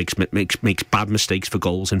Grobbelaar makes bad mistakes for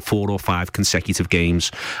goals in 4 or 5 consecutive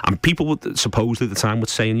games, and people would supposedly at the time were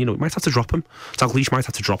saying, we might have to drop him. Dalglish might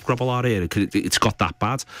have to drop Grobbelaar here because it's got that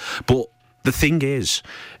bad. But the thing is,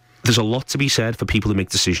 there's a lot to be said for people who make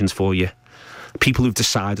decisions for you. People who've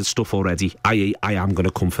decided stuff already. I am going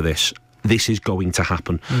to come for this. This is going to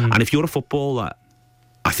happen. And if you're a footballer,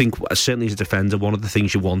 I think certainly as a defender, one of the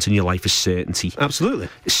things you want in your life is certainty. Absolutely.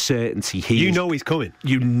 Certainty. You know he's coming.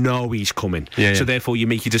 Yeah. So therefore you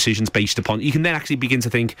make your decisions based upon... You can then actually begin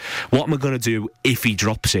to think, what am I going to do if he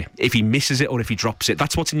drops it? If he misses it or if he drops it?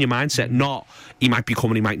 That's what's in your mindset. Not, he might be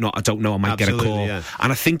coming, he might not, I don't know, I might get a call. Yeah.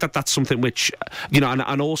 And I think that's something which...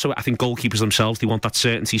 and also I think goalkeepers themselves, they want that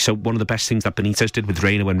certainty. So one of the best things that Benitez did with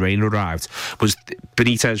Reina when Reina arrived was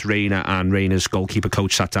Benitez, Reina and Reina's goalkeeper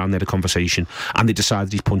coach sat down, they had a conversation, and they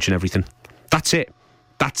decided he's punching everything. That's it.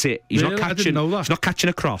 He's not catching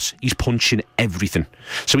a cross. He's punching everything.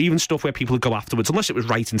 So even stuff where people would go afterwards, unless it was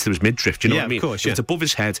right into his midriff, you know what I mean? Of course, if it's above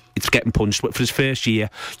his head, it's getting punched. But for his first year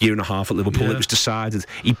and a half at Liverpool, it was decided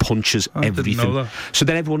he punches everything. So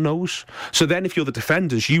then everyone knows. So then if you're the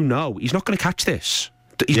defenders, he's not going to catch this.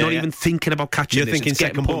 He's not even thinking about catching You're this. Thinking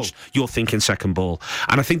second ball. You're thinking second ball.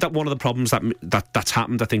 And I think that one of the problems that's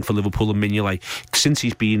happened, I think, for Liverpool and Mignolet since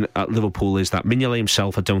he's been at Liverpool is that Mignolet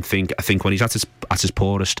himself, I think when he's at his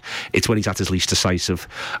poorest, it's when he's at his least decisive.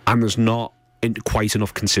 And there's not quite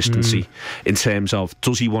enough consistency in terms of,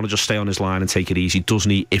 does he want to just stay on his line and take it easy?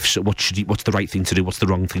 Doesn't he? If so, what's the right thing to do? What's the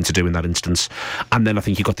wrong thing to do in that instance? And then I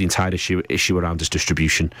think you've got the entire issue around his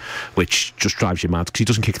distribution, which just drives you mad because he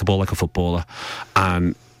doesn't kick the ball like a footballer.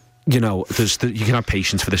 And you can have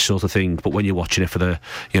patience for this sort of thing, but when you're watching it for a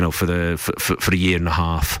year and a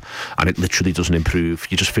half and it literally doesn't improve,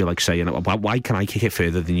 you just feel like saying, why can I kick it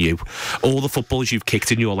further than you? All the footballs you've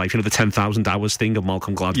kicked in your life, the 10,000 hours thing of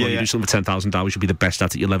Malcolm Gladwell, you do something for 10,000 hours, you'll be the best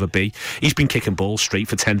at it you'll ever be. He's been kicking balls straight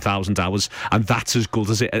for 10,000 hours, and that's as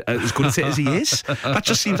good at it as he is. That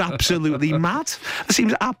just seems absolutely mad. It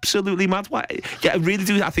seems absolutely mad. Why? Yeah, I really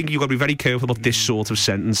do. I think you've got to be very careful about this sort of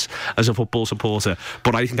sentence as a football supporter,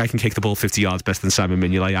 but I think I can kick the ball 50 yards better than Simon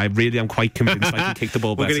Mignolet. I really am quite convinced I can kick the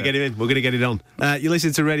ball better. We're going to get him in. We're going to get it on. You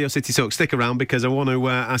listen to Radio City Talk. Stick around because I want to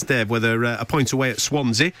ask Dave whether a point away at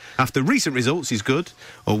Swansea after recent results is good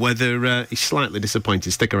or whether he's slightly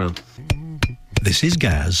disappointed. Stick around. This is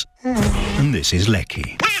Gaz and this is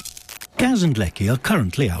Lecky. Gaz and Lecky are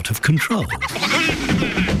currently out of control.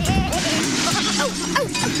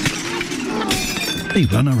 They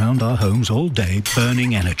run around our homes all day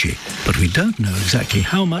burning energy, but we don't know exactly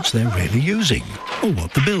how much they're really using or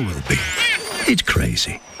what the bill will be. It's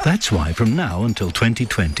crazy. That's why from now until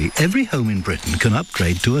 2020, every home in Britain can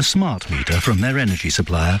upgrade to a smart meter from their energy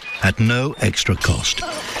supplier at no extra cost.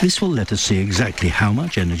 This will let us see exactly how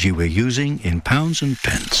much energy we're using in pounds and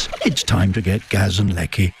pence. It's time to get Gaz and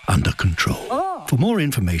Lecky under control. For more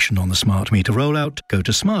information on the smart meter rollout, go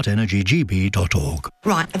to smartenergygb.org.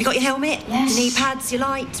 Right, have you got your helmet? Yes. Your knee pads, your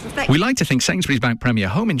lights, reflectors? We like to think Sainsbury's Bank Premier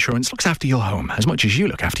Home Insurance looks after your home as much as you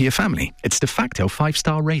look after your family. It's de facto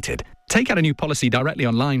 5-star rated. Take out a new policy directly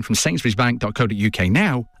online from sainsburysbank.co.uk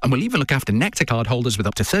now, and we'll even look after Nectar card holders with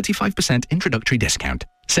up to 35% introductory discount.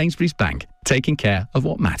 Sainsbury's Bank, taking care of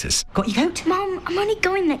what matters. Got your coat? Mum, I'm only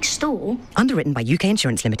going next door. Underwritten by UK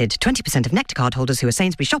Insurance Limited, 20% of Nectar card holders who are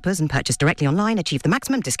Sainsbury's shoppers and purchase directly online achieve the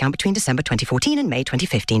maximum discount between December 2014 and May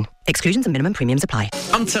 2015. Exclusions and minimum premiums apply.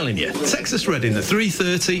 I'm telling you, Texas Red in the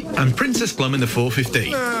 330 and Princess Plum in the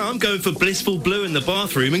 415. I'm going for Blissful Blue in the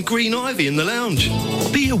bathroom and Green Ivy in the lounge.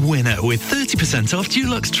 Be a winner with 30% off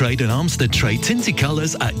Dulux Trade and Armstead Trade tinted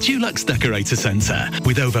colours at Dulux Decorator Centre.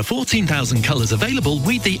 With over 14,000 colours available,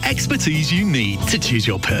 with the expertise you need to choose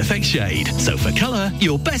your perfect shade. So for colour,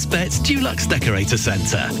 your best bet's Dulux Decorator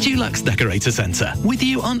Centre. Dulux Decorator Centre, with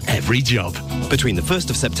you on every job. Between the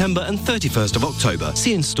 1st of September and 31st of October.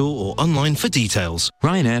 See in store or online for details.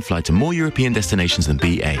 Ryanair fly to more European destinations than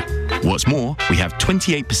BA. What's more, we have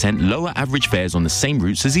 28% lower average fares on the same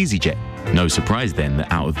routes as EasyJet. No surprise then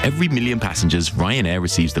that out of every million passengers, Ryanair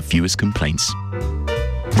receives the fewest complaints.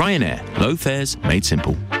 Ryanair. Low fares made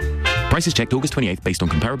simple. Prices checked August 28th based on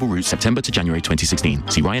comparable routes September to January 2016.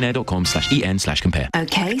 See ryanair.com/en/compare.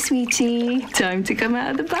 Okay, sweetie. Time to come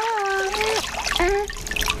out of the bar.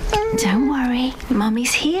 Don't worry.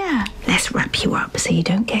 Mummy's here. Let's wrap you up so you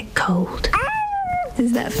don't get cold.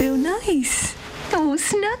 Does that feel nice? Oh,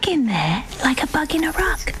 snug in there, like a bug in a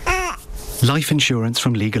rug. Life insurance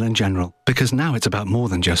from Legal & General. Because now it's about more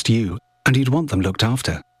than just you. And you'd want them looked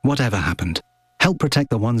after, whatever happened. Help protect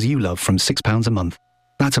the ones you love from £6 a month.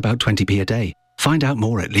 That's about 20p a day. Find out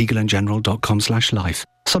more at legalandgeneral.com/life.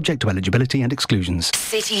 Subject to eligibility and exclusions.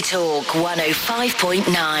 City Talk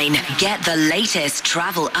 105.9. Get the latest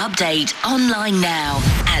travel update online now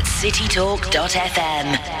at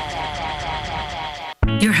citytalk.fm.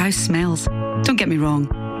 Your house smells. Don't get me wrong.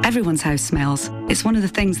 Everyone's house smells. It's one of the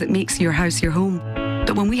things that makes your house your home.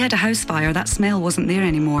 But when we had a house fire, that smell wasn't there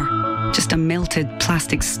anymore. Just a melted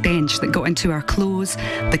plastic stench that got into our clothes,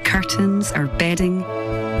 the curtains, our bedding.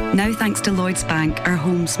 Now, thanks to Lloyds Bank, our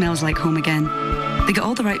home smells like home again. They got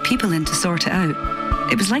all the right people in to sort it out.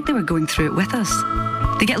 It was like they were going through it with us.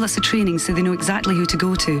 They get lots of training so they know exactly who to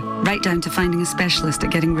go to, right down to finding a specialist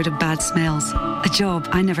at getting rid of bad smells. A job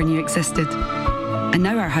I never knew existed. And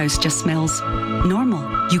now our house just smells normal.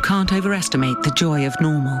 You can't overestimate the joy of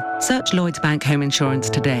normal. Search Lloyds Bank Home Insurance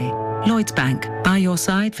today. Lloyds Bank, by your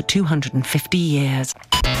side for 250 years.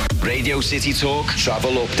 Radio City Talk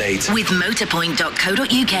travel update. With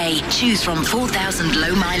motorpoint.co.uk. Choose from 4,000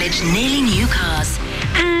 low mileage, nearly new cars.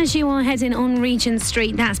 As you are heading on Regent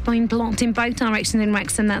Street, that's been blocked in both directions in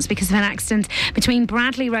Wrexham. That's because of an accident between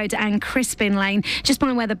Bradley Road and Crispin Lane, just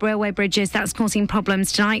by where the railway bridge is. That's causing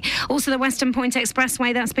problems tonight. Also, the Western Point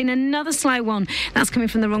Expressway, that's been another slow one. That's coming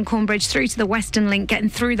from the Runcorn Bridge through to the Western Link, getting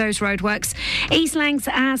through those roadworks. East Lancs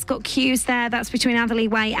has got queues there. That's between Atherley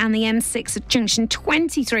Way and the M6 at junction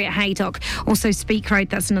 23 at Haydock. Also, Speke Road,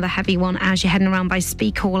 that's another heavy one as you're heading around by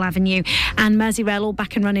Speke Hall Avenue. And Merseyrail all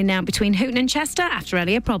back and running now between Houghton and Chester after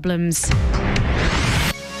earlier problems.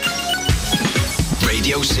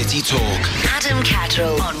 Radio City Talk. Adam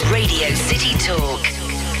Cattrall on Radio City Talk.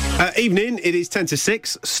 Evening, it is 10 to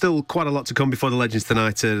 6. Still quite a lot to come before the Legends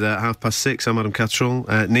tonight at 6:30. I'm Adam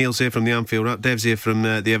Cattrall. Neil's here from the Anfield Wrap. Dave's here from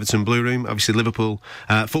the Everton Blue Room. Obviously, Liverpool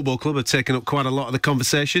Football Club have taken up quite a lot of the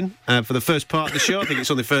conversation for the first part of the show. I think it's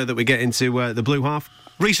only fair that we get into the blue half.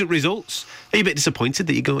 Recent results. Are you a bit disappointed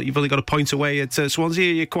that you've only got a point away at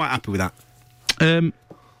Swansea? Are you quite happy with that?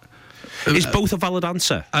 Is both a valid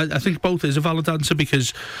answer? I think both is a valid answer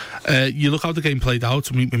because you look how the game played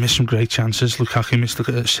out. We missed some great chances. Lukaku missed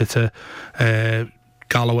a sitter.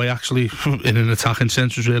 Galloway actually, in an attacking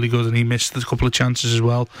sense, was really good, and he missed a couple of chances as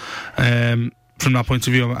well. From that point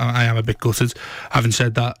of view, I am a bit gutted. Having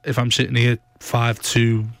said that, if I'm sitting here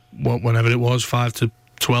 5-2, whenever it was, 5-12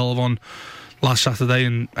 on last Saturday,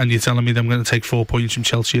 and you're telling me that I'm going to take 4 points from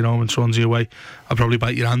Chelsea at home and Swansea away, I'll probably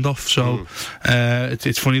bite your hand off. So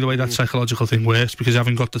it's funny the way that psychological thing works, because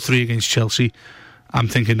having got the 3 against Chelsea, I'm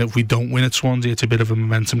thinking that if we don't win at Swansea, it's a bit of a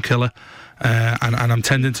momentum killer, and I'm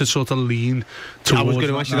tending to sort of lean towards. I was going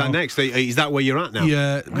to ask you that next. Is that where you're at now?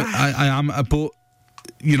 Yeah, I am. But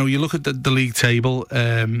you know, you look at the league table.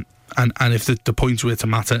 And if the points were to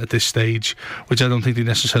matter at this stage, which I don't think they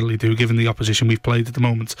necessarily do, given the opposition we've played at the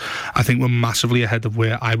moment, I think we're massively ahead of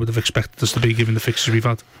where I would have expected us to be, given the fixtures we've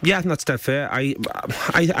had. Yeah, I think that's dead fair. I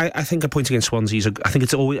think a point against Swansea I think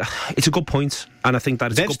it's a good point, and I think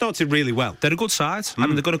that they've started really well. They're a good side. I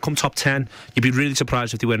mean, they're going to come top 10. You'd be really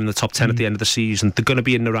surprised if they were in the top 10 at the end of the season. They're going to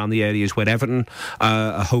be in and around the areas where Everton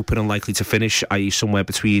are hoping and likely to finish, i.e. somewhere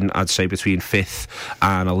between 5th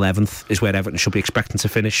and 11th is where Everton should be expecting to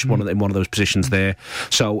finish. In one of those positions there.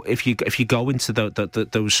 So if you go into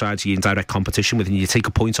those sides you're in direct competition with, and you take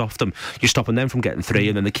a point off them, you're stopping them from getting 3.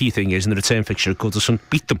 And then the key thing is, in the return fixture at Goodison,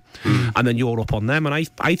 beat them, and then you're up on them. And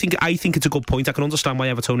I think it's a good point. I can understand why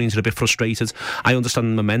Evertonians are a bit frustrated. I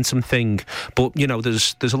understand the momentum thing, but you know,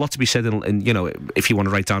 there's a lot to be said in you know, if you want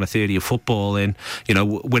to write down a theory of football, in, you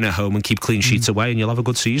know, win at home and keep clean sheets away, and you'll have a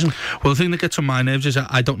good season. Well, the thing that gets on my nerves is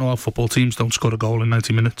I don't know how football teams don't score a goal in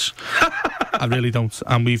 90 minutes. I really don't,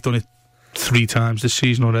 and we've done it 3 times this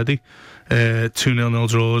season already. 2-0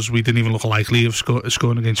 draws. We didn't even look likely of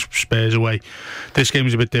scoring against Spurs away. This game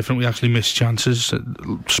is a bit different. We actually missed chances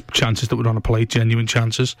that were on a plate, genuine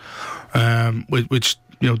chances, which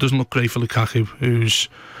you know, doesn't look great for Lukaku,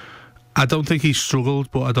 I don't think he's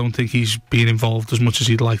struggled, but I don't think he's been involved as much as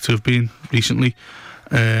he'd like to have been recently,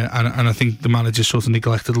 and I think the manager sort of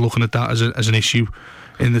neglected looking at that as an issue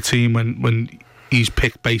in the team when he's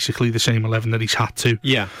picked basically the same 11 that he's had to.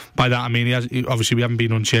 Yeah. By that I mean obviously we haven't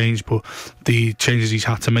been unchanged, but the changes he's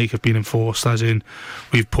had to make have been enforced, as in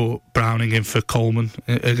we've put Browning in for Coleman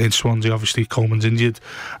against Swansea. Obviously Coleman's injured,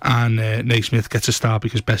 and Naismith gets a start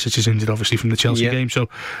because Besic is injured obviously from the Chelsea game. So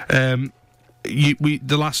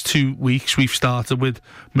the last 2 weeks we've started with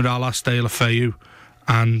Mirallas, Deulofeu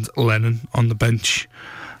and Lennon on the bench.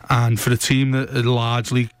 And for a team that had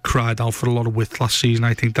largely cried out for a lot of width last season,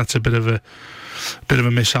 I think that's a bit of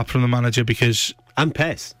a mishap from the manager, because... And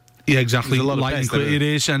pace. Yeah, exactly. There's a lot of pace there. It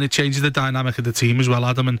is, and it changes the dynamic of the team as well,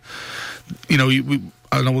 Adam. And, I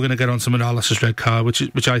know we're going to get on to Mirallas' red card,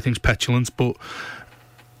 which I think is petulant, but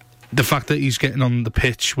the fact that he's getting on the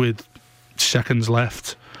pitch with seconds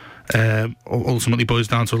left ultimately boils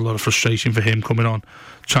down to a lot of frustration for him coming on,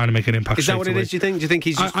 trying to make an impact. Is that what it is, do you think? Do you think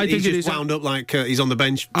he's just wound up like he's on the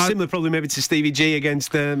bench? Similar probably maybe to Stevie G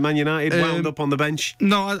against Man United, wound up on the bench?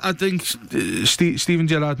 No, I think Steven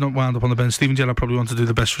Gerrard not wound up on the bench. Steven Gerrard probably wanted to do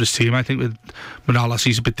the best for his team. I think with Mirallas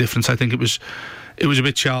he's a bit different. I think it was a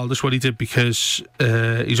bit childish what he did, because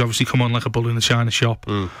he's obviously come on like a bull in the china shop.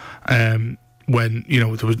 When there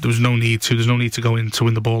was no need to go in to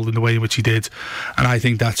win the ball in the way in which he did, and I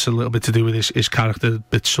think that's a little bit to do with his character, a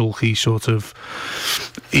bit sulky sort of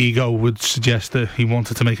ego would suggest that he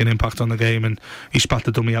wanted to make an impact on the game, and he spat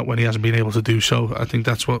the dummy out when he hasn't been able to do so. I think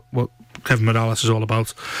that's what Kevin Mirallas is all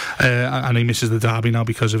about, and he misses the derby now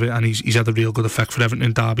because of it, and he's had a real good effect for Everton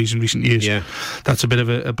in derbies in recent years. That's a bit of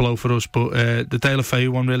a blow for us, but the Deulofeu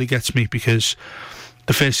one really gets me, because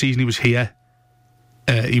the first season he was here,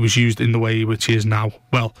 he was used in the way which he is now.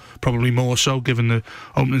 Well, probably more so given the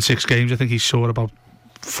opening 6 games. I think he saw about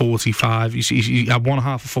 45. He had one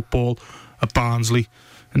half of football at Barnsley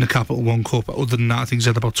in the Capital One Cup. Other than that, I think he's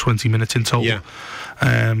had about 20 minutes in total.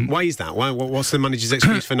 Why is that? What's the manager's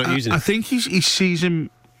excuse for not using it? I think he sees him,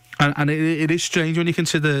 and it is strange when you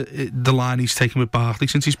consider the line he's taken with Barkley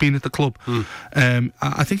since he's been at the club.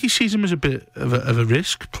 I think he sees him as a bit of a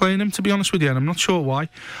risk playing him, to be honest with you, and I'm not sure why.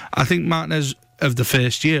 I think Martinez of the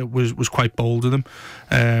first year was quite bold with him.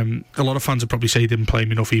 A lot of fans would probably say he didn't play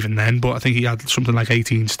him enough even then, but I think he had something like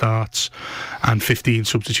 18 starts and 15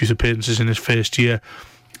 substitute appearances in his first year.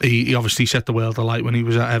 He obviously set the world alight when he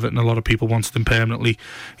was at Everton. A lot of people wanted him permanently.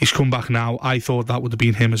 He's come back now. I thought that would have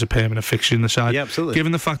been him as a permanent fixture in the side. Yeah, absolutely.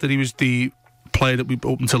 Given the fact that he was the player that we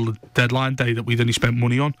up until the deadline day that we'd only spent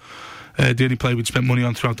money on, the only player we'd spent money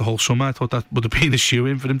on throughout the whole summer, I thought that would have been a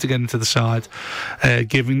shoe-in for him to get into the side,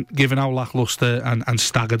 given how lacklustre and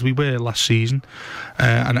staggered we were last season,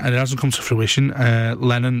 and it hasn't come to fruition.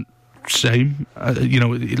 Lennon, same,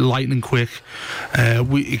 lightning quick.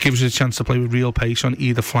 It gives us a chance to play with real pace on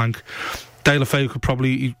either flank. Deulofeu could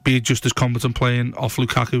probably be just as competent playing off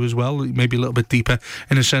Lukaku as well, maybe a little bit deeper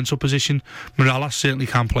in a central position. Mirallas certainly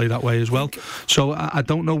can play that way as well. So I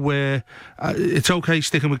don't know where... it's okay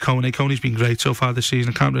sticking with Kone. Kone's been great so far this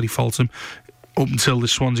season. I can't really fault him. Up until the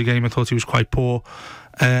Swansea game, I thought he was quite poor.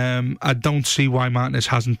 I don't see why Martinez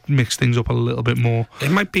hasn't mixed things up a little bit more. It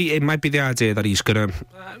might be the idea that he's gonna.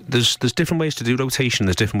 There's different ways to do rotation.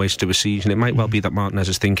 There's different ways to do a season. It might well be that Martinez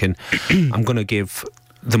is thinking, I'm going to give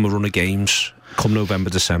them a run of games come November,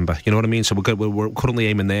 December. You know what I mean? So we're currently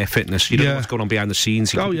aiming their fitness. You don't know what's going on behind the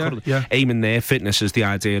scenes. Aiming their fitness is the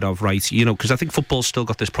idea of, right, because I think football's still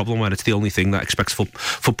got this problem where it's the only thing that expects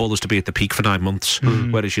footballers to be at the peak for 9 months.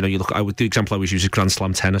 Whereas, you look, the example I always use is Grand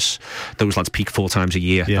Slam tennis. Those lads peak 4 times a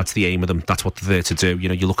year. That's the aim of them. That's what they're there to do.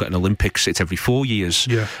 You look at an Olympics, it's every 4 years.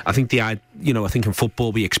 I think I think in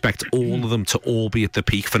football we expect all of them to all be at the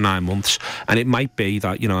peak for 9 months. And it might be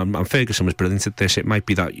that, and Ferguson was brilliant at this, it might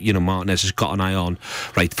be that, Martinez has got an eye on,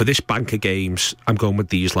 right, for this bank of games I'm going with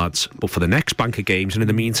these lads, but for the next bank of games, and in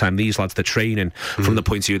the meantime these lads, they're training from the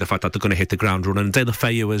point of view of the fact that they're going to hit the ground running. And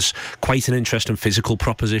Deulofeu is quite an interesting physical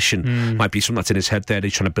proposition. Might be something that's in his head there.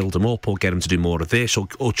 He's trying to build him up or get him to do more of this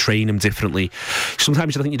or train him differently.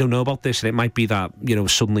 Sometimes I think you don't know about this, and it might be that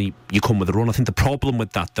suddenly you come with a run. I think the problem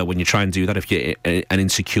with that, though, when you try and do that, if you're an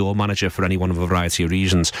insecure manager for any one of a variety of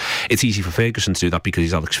reasons, it's easy for Ferguson to do that because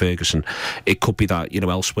he's Alex Ferguson. It could be that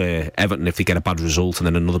elsewhere, Everton, if they get a bad result and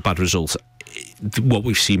then another bad result, what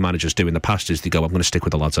we've seen managers do in the past is they go, I'm going to stick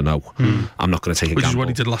with the lads I know. I'm not going to take a gamble. Which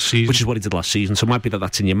is what he did last season. So it might be that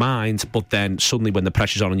that's in your mind, but then suddenly when the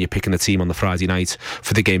pressure's on and you're picking the team on the Friday night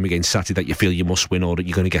for the game against Saturday that you feel you must win or that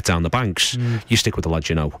you're going to get down the banks, you stick with the lads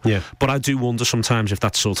you know. But I do wonder sometimes if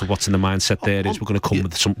that's sort of what's in the mindset there is we're going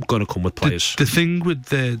to come with players. The thing with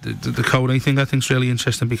the Kone thing I think is really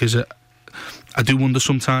interesting, because I do wonder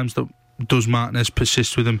sometimes that does Martinez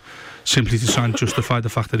persist with him simply to try and justify the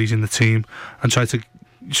fact that he's in the team and try to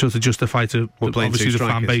sort of justify to obviously the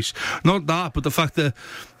fan base. Not that, but the fact that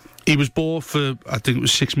He was bought for, I think it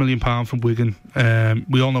was £6 million from Wigan.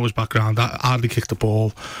 We all know his background. Hardly kicked the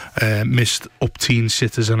ball, missed up-teen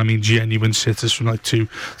sitters, and I mean genuine sitters from like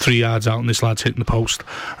 2-3 yards out, and this lad's hitting the post.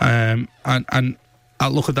 And I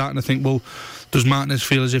look at that and I think, well, does Martinez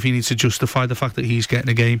feel as if he needs to justify the fact that he's getting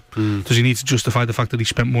a game? Does he need to justify the fact that he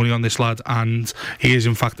spent money on this lad and he is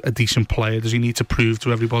in fact a decent player? Does he need to prove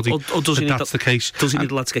to everybody or does that he that's the case? Does he need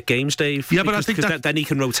the lad to get games, Dave? Yeah, but I think then he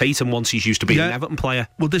can rotate him once he's used to being an Everton player.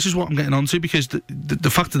 Well, this is what I'm getting onto, because the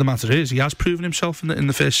fact of the matter is he has proven himself in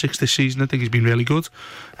the first 6 this season. I think he's been really good.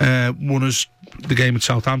 Won us the game at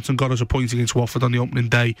Southampton, got us a point against Watford on the opening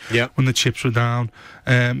day when the chips were down.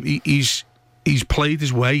 He's played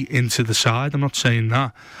his way into the side. I'm not saying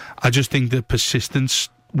that. I just think the persistence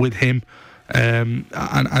with him, and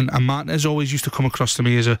Martinez always used to come across to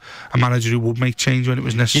me as a manager who would make change when it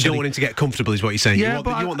was necessary. You don't want him to get comfortable, is what you're saying. Yeah,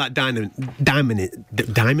 you want that dynamism?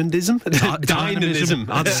 Dynamism.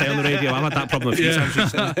 I had to say on the radio, I've had that problem a few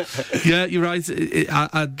times. Yeah, you're right.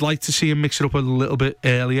 I'd like to see him mix it up a little bit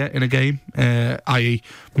earlier in a game, i.e.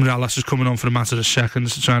 Morales is coming on for a matter of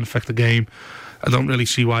seconds to try and affect the game. I don't really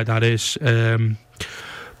see why that is.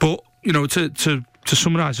 But, you know, to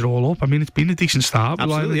summarise it all up, I mean, it's been a decent start.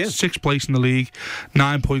 Absolutely, yeah. 6th place in the league,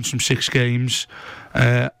 9 points from 6 games,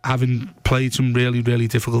 having played some really, really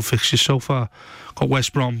difficult fixtures so far. Got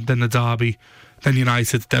West Brom, then the Derby, then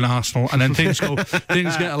United, then Arsenal, and then things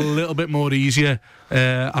get a little bit more easier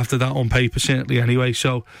after that on paper, certainly. Anyway,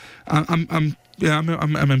 so I'm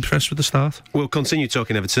impressed with the start. We'll continue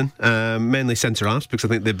talking Everton, mainly centre-halves, because I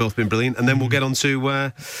think they've both been brilliant, and then we'll get on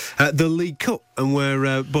to the League Cup, and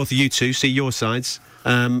where both of you two see your sides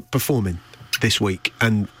performing this week,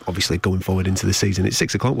 and obviously going forward into the season. It's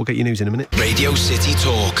 6 o'clock. We'll get your news in a minute. Radio City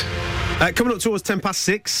Talk. Coming up towards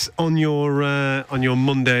 6:10 on your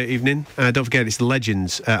Monday evening. Don't forget, it's the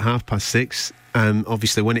Legends at 6:30.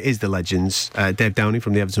 Obviously, when it is the Legends, Dave Downey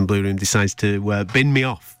from the Everton Blue Room decides to bin me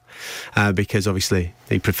off because obviously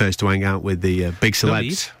he prefers to hang out with the big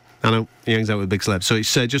celebs. I know, he hangs out with big celebs. So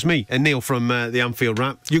it's just me and Neil from the Anfield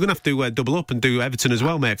Wrap. You're going to have to double up and do Everton as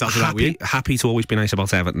well, mate, if that's all right with you. Happy to always be nice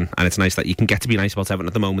about Everton, and it's nice that you can get to be nice about Everton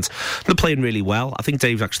at the moment. They're playing really well. I think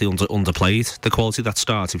Dave's actually underplayed the quality of that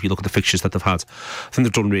start. If you look at the fixtures that they've had, I think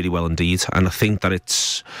they've done really well indeed, and I think that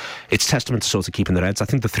it's testament to sort of keeping their heads. I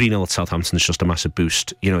think the 3-0 at Southampton is just a massive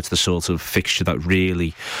boost. You know, it's the sort of fixture that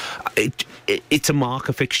really... It's a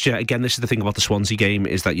marker fixture. Again, this is the thing about the Swansea game,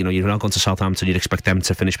 is that, you know, you've now gone to Southampton, you'd expect them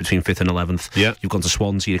to finish between 5th and 11th. Yeah. You've gone to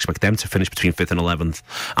Swansea, you'd expect them to finish between 5th and 11th,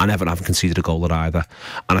 and Everton haven't conceded a goal at either.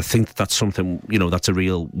 And I think that's something, you know, that's a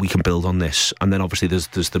real, we can build on this. And then obviously there's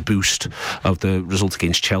the boost of the result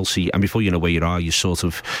against Chelsea, and before you know where you are, you sort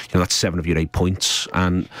of, you know, that's 7 of your 8 points,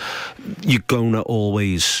 and you're going to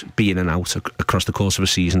always be in and out across the course of a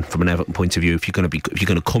season from an Everton point of view. If you're going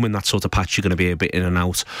to come in that sort of patch, you're going to be a bit in and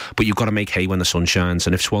out, but you've got to make hay when the sun shines.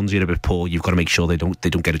 And if Swansea are a bit poor, you've got to make sure they don't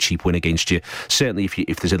get a cheap win against you. Certainly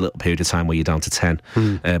if there's a little period of time where you're down to 10.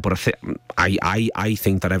 But I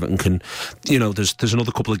think that Everton can, you know, there's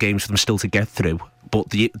another couple of games for them still to get through, but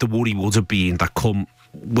the worry would have been that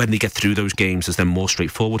when they get through those games, there's then more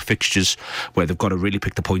straightforward fixtures where they've got to really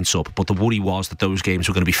pick the points up. But the worry was that those games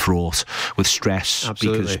were going to be fraught with stress.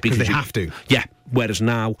 Absolutely, because they have to. Yeah. Whereas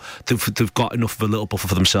now they've got enough of a little buffer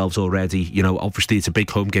for themselves already. You know, obviously it's a big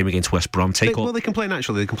home game against West Brom. They can play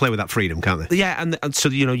naturally. They can play with that freedom, can't they? Yeah, and so,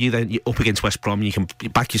 you know, you're up against West Brom. You can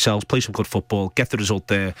back yourselves, play some good football, get the result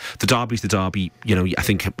there. The derby's the derby. You know, I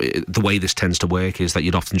think the way this tends to work is that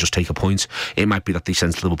you'd often just take a point. It might be that they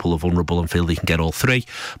sense Liverpool are vulnerable and feel they can get all 3,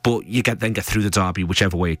 but you then get through the derby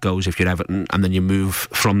whichever way it goes if you're Everton, and then you move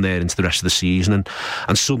from there into the rest of the season.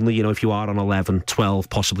 And suddenly, you know, if you are on 11, 12,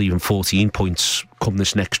 possibly even 14 points come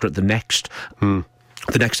the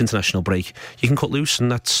next international break, you can cut loose,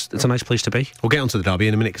 and it's a nice place to be. We'll get onto the derby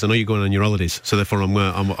in a minute, because I know you're going on your holidays, so therefore I'm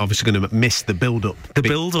obviously going to miss the build-up. The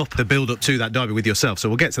build-up to that derby with yourself, so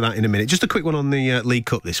we'll get to that in a minute. Just a quick one on the League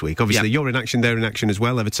Cup this week. Obviously, you're in action, they're in action as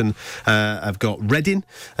well. Everton have got Reading.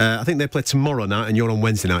 I think they play tomorrow night, and you're on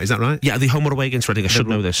Wednesday night, is that right? Yeah, are they home or away against Reading? I should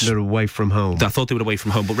know this. They're away from home. I thought they were away from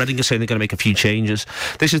home, but Reading are saying they're going to make a few changes.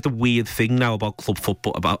 This is the weird thing now about club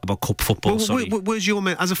football, about cup football. As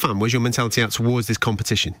a fan, where's your mentality out towards this competition?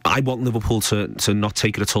 I want Liverpool to not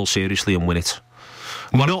take it at all seriously and win it.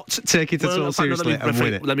 not take it at all seriously and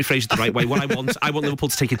win it. Let me phrase it the right way. What I want Liverpool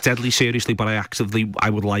to take it deadly seriously, but I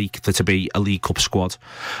would like there to be a League Cup squad.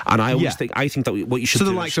 And I always think that what you should do.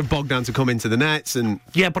 So the likes of Bogdan to come into the nets and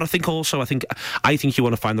but I think you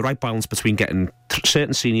want to find the right balance between getting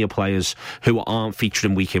certain senior players who aren't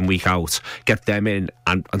featuring week in, week out, get them in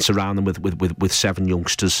and surround them with 7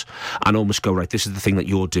 youngsters and almost go, right, this is the thing that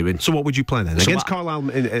you're doing. So what would you play then? Against Carlisle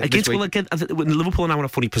Liverpool are now in a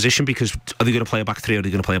funny position because are they going to play a back 3 or are they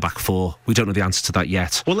going to play a back 4? We don't know the answer to that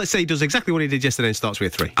yet. Well, let's say he does exactly what he did yesterday and starts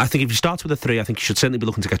with a 3. I think if he starts with a 3, I think you should certainly be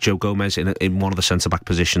looking to get Joe Gomez in one of the centre-back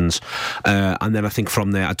positions. And then I think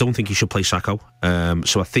from there, I don't think he should play Sacco.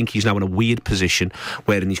 So I think he's now in a weird position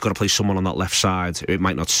wherein he's got to play someone on that left side. It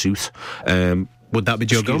might not suit. Would that be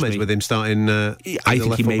Joe Gomez with him starting? I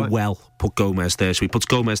think he may well put Gomez there. So he puts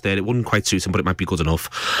Gomez there. It wouldn't quite suit him, but it might be good enough.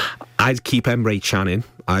 I'd keep Emre Can in.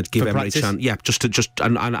 I'd give Emre Can, just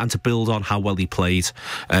to build on how well he played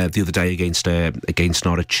the other day against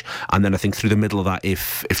Norwich. And then I think through the middle of that,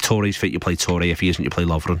 if Tore's fit, you play Tore. If he isn't, you play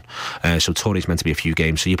Lovren. So Tore's meant to be a few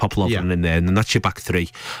games, so you pop Lovren in there, and then that's your back 3.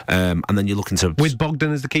 And then you're looking to with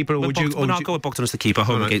Bogdan as the keeper. Or would you? I'll go with Bogdan as the keeper.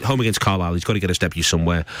 Home against Carlisle, he's got to get his debut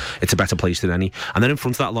somewhere. It's a better place than any. And then in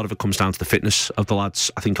front of that, a lot of it comes down to the fitness of the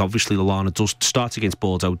lads. I think obviously Lallana does start against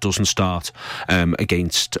Bordeaux, doesn't start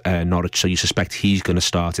against Norwich, so you suspect he's going to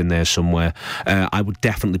start in there somewhere. I would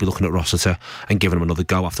definitely be looking at Rossiter and giving him another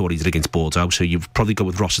go after what he did against Bordeaux, so you'd probably go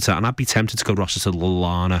with Rossiter, and I'd be tempted to go Rossiter,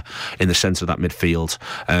 Lallana in the centre of that midfield,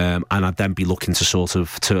 and I'd then be looking to sort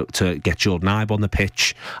of to get Jordan Ibe on the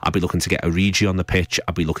pitch. I'd be looking to get Origi on the pitch.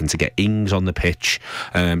 I'd be looking to get Ings on the pitch.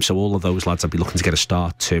 So all of those lads I'd be looking to get a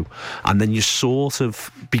start to, and then you're sort of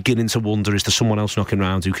beginning to wonder, is there someone else knocking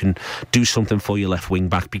around who can do something for your left wing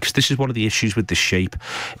back? Because this is one of the issues with this shape.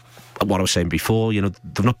 What I was saying before,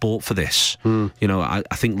 they've not bought for this. I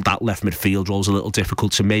think that left midfield role's a little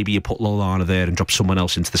difficult, so maybe you put Lallana there and drop someone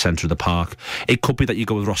else into the centre of the park. It could be that you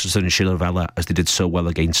go with Rossiter and Chilavella, as they did so well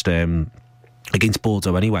against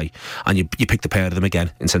Bordeaux anyway, and you pick the pair of them again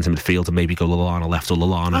in centre midfield and maybe go Lallana left or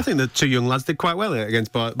Lallana. I think the 2 young lads did quite well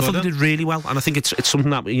against Bordeaux. I thought they did really well, and I think it's something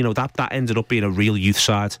that that ended up being a real youth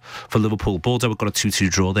side for Liverpool. Bordeaux had got a 2-2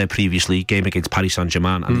 draw their previous league game against Paris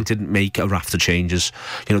Saint-Germain, and they didn't make a raft of changes.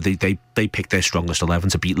 They picked their strongest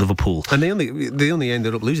 11 to beat Liverpool, and they only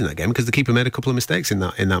ended up losing that game because the keeper made a couple of mistakes in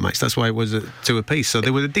that match. That's why it was a 2 apiece. So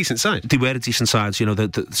they were a decent side. They were a decent side.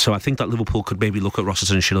 So I think that Liverpool could maybe look at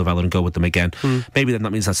Rossiter and Chilavella and go with them again. Maybe then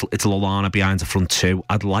that means it's Lallana behind the front 2.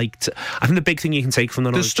 I think the big thing you can take from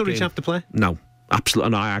the Does Sturridge have to play? No.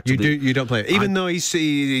 Absolutely, no. You don't play it, even though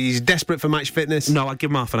he's desperate for match fitness. No, I'd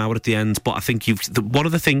give him half an hour at the end. But I think one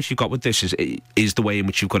of the things you've got with this is the way in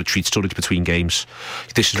which you've got to treat Sturridge between games.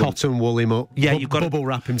 This is cotton wool him up. Yeah, you've got bubble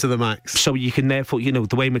wrap him to the max. So you can therefore,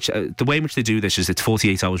 the way in which they do this is it's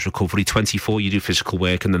 48 hours recovery, 24 you do physical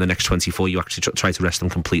work, and then the next 24 you actually try to rest them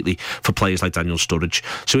completely. For players like Daniel Sturridge,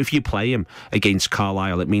 so if you play him against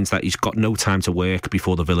Carlisle, it means that he's got no time to work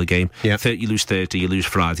before the Villa game. Yeah. You lose Thursday, you lose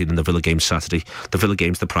Friday, and the Villa game's Saturday. The Villa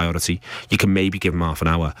game's the priority. You can maybe give him half an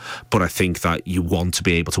hour, but I think that you want to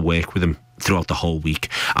be able to work with him throughout the whole week.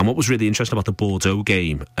 And what was really interesting about the Bordeaux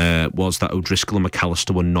game was that O'Driscoll and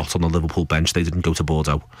McAllister were not on the Liverpool bench. They didn't go to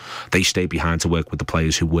Bordeaux. They stayed behind to work with the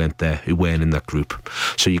players who weren't there, who weren't in that group.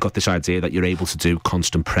 So you got this idea that you're able to do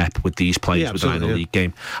constant prep with these players within a league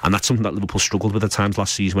game, and that's something that Liverpool struggled with at times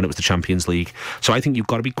last season when it was the Champions League. So I think you've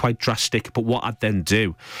got to be quite drastic. But what I'd then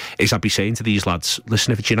do is I'd be saying to these lads,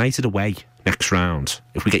 listen, if it's United away next round,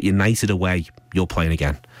 if we get United away, you're playing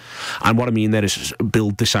again. And what I mean there is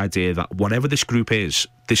build this idea that whatever this group is,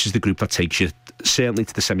 this is the group that takes you certainly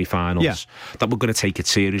to the semi-finals. That we're going to take it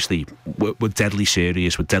seriously. We're deadly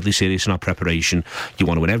serious. We're deadly serious in our preparation. You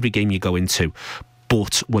want to win every game you go into,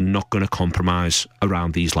 but we're not going to compromise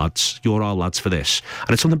around these lads. You're our lads for this.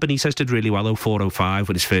 And it's something Benitez did really well 04-05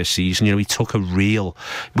 with his first season. He took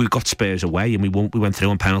we got Spurs away and we went through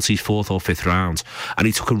on penalties 4th or 5th round, and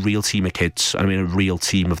he took a real team of kids. I mean, a real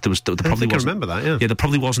team of I remember that. Yeah, there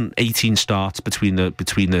probably wasn't 18 starts between the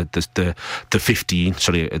 15.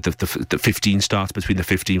 Sorry, the 15 starts between the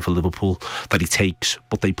 15 for Liverpool that he takes,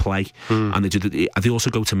 but they play and they also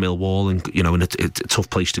go to Millwall, and in a tough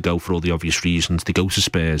place to go for all the obvious reasons. They go to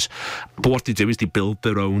Spurs, but what they do is they build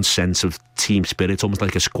their own sense of team spirit, almost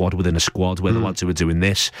like a squad within a squad, where the lads who are doing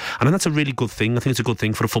this, and then that's a really good thing. I think it's a good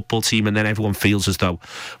thing for a football team, and then everyone feels as though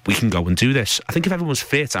we can go and do this. I think if everyone's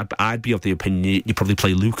fit, I'd be of the opinion you probably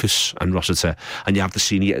play Lucas and Rossiter, and you have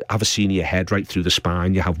a senior head right through the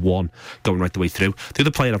spine. You have one going right the way through. The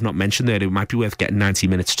other player I've not mentioned there who might be worth getting 90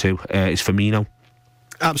 minutes to is Firmino.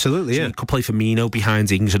 Absolutely, so yeah. He could play Firmino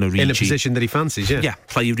behind Ings and Origi. In a position that he fancies, yeah. Yeah,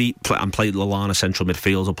 play Lallana central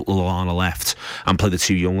midfield, up Lallana left, and play the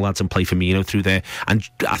two young lads and play Firmino through there. And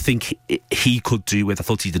I think he could do with, I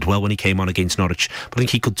thought he did well when he came on against Norwich, but I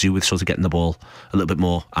think he could do with sort of getting the ball a little bit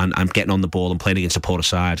more and getting on the ball and playing against a poorer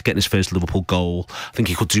side, getting his first Liverpool goal. I think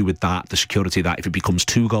he could do with that, the security of that. If it becomes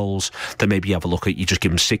 2 goals, then maybe you have a look at, you just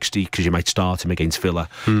give him 60 because you might start him against Villa,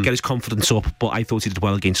 get his confidence up. But I thought he did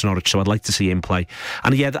well against Norwich, so I'd like to see him play.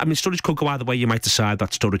 And yeah, I mean, Sturridge could go either way. You might decide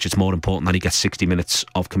that Sturridge, it's more important that he gets 60 minutes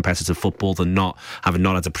of competitive football than not having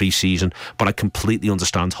not had a pre-season. But I completely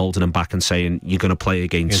understand holding him back and saying you're going to play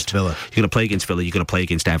against Villa. You're going to play against Villa. You're going to play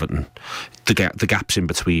against Everton. The gaps in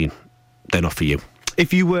between, they're not for you.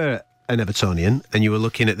 If you were an Evertonian and you were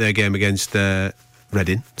looking at their game against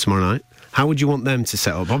Reading tomorrow night, how would you want them to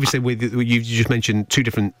set up? Obviously, you just mentioned 2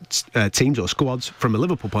 different teams or squads from a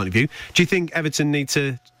Liverpool point of view. Do you think Everton need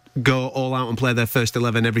to go all out and play their first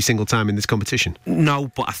 11 every single time in this competition?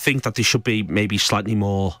 No, but I think that they should be maybe slightly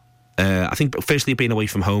more. I think, firstly, being away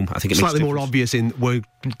from home, I think it slightly makes more obvious in we're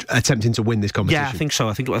attempting to win this competition. Yeah, I think so.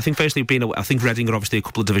 I think firstly, I think Reading are obviously a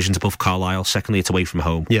couple of divisions above Carlisle. Secondly, it's away from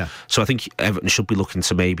home. Yeah. So I think Everton should be looking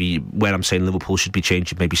to maybe, where I'm saying Liverpool should be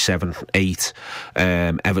changing maybe 7, 8.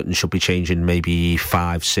 Everton should be changing maybe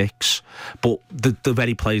 5, 6. But the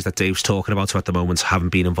very players that Dave's talking about at the moment haven't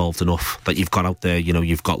been involved enough. That you've got out there,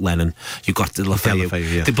 you've got Lennon, you've got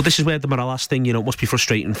Deulofeu. Yeah. But this is where the Morelos thing, it must be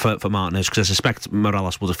frustrating for Martinez, because I suspect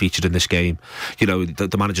Morelos was featured in this game.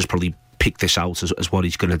 The manager's probably picked this out as what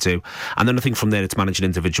he's going to do. And then I think from there it's managing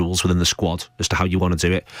individuals within the squad as to how you want to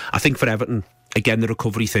do it. I think for Everton, again, the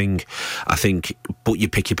recovery thing, but you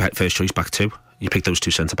pick your first choice back too. You pick those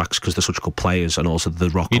 2 centre-backs because they're such good players, and also the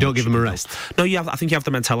rock. You don't give them a rest. No, I think you have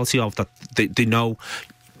the mentality of that they know.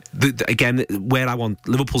 Again, where I want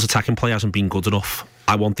Liverpool's attacking play hasn't been good enough.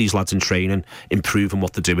 I want these lads in training improving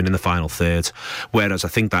what they're doing in the final third. Whereas I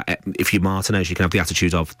think that if you're Martinez, you can have the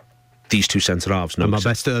attitude of these 2 centre halves. They've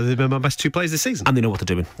been my best 2 players this season, and they know what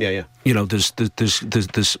they're doing. Yeah.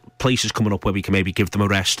 There's places coming up where we can maybe give them a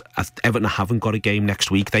rest. Everton haven't got a game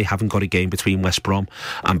next week. They haven't got a game between West Brom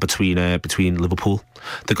and between Liverpool.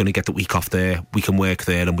 They're going to get the week off there. We can work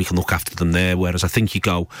there and we can look after them there. Whereas I think we're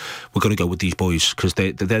going to go with these boys because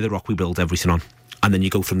they're the rock we build everything on. And then you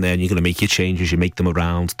go from there and you're going to make your changes. You make them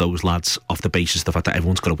around those lads off the basis of the fact that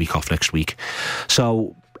everyone's got a week off next week.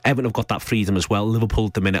 So Everton have got that freedom as well. Liverpool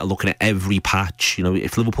at the minute are looking at every patch.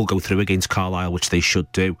 If Liverpool go through against Carlisle, which they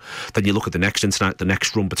should do, then you look at the next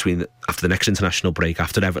run after the next international break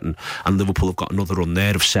after Everton, and Liverpool have got another run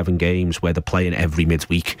there of 7 games where they're playing every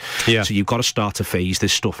midweek. Yeah. So you've got to start to phase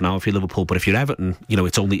this stuff now if you're Liverpool. But if you're Everton,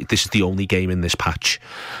 this is the only game in this patch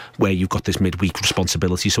where you've got this midweek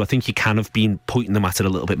responsibility. So I think you can have been pointing them at it a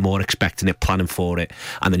little bit more, expecting it, planning for it,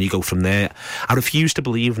 and then you go from there. I refuse to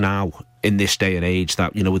believe now, in this day and age,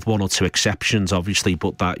 that with 1 or 2 exceptions obviously,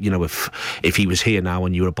 but that if he was here now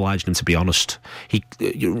and you were obliging him to be honest,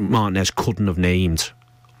 Martinez couldn't have named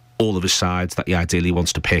all of his sides that he ideally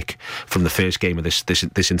wants to pick from the first game of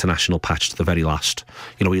this international patch to the very last.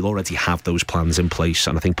 He'll already have those plans in place,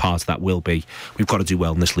 and I think part of that will be we've got to do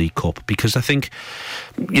well in this League Cup, because I think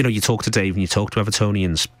you talk to Dave and you talk to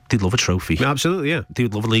Evertonians, they'd love a trophy. Absolutely, yeah. They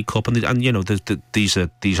would love a League Cup, and these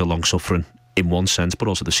are long suffering in one sense, but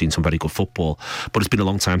also they've seen some very good football. But it's been a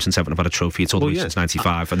long time since Everton have had a trophy. It's all the way since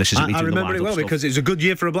 95, and this isn't. I remember it well because it was a good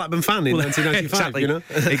year for a Blackburn fan in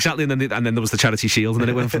 1995. Exactly, and then there was the Charity Shield, and then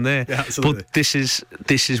it went from there. Yeah, absolutely. But this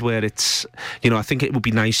is where it's. I think it would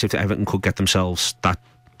be nice if Everton could get themselves that.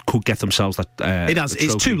 It has.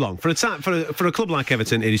 It's too long for a club like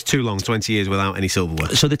Everton. It is too long. 20 years without any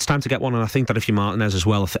silverware. So it's time to get one. And I think that if you're Martinez as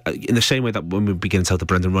well, in the same way that when we begin to have the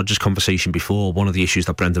Brendan Rodgers conversation before, one of the issues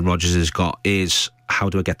that Brendan Rodgers has got is, how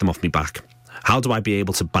do I get them off my back? How do I be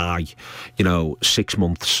able to buy 6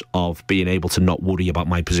 months of being able to not worry about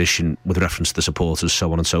my position with reference to the supporters,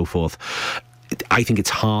 so on and so forth? I think it's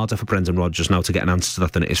harder for Brendan Rodgers now to get an answer to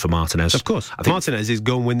that than it is for Martinez. Of course. Martinez is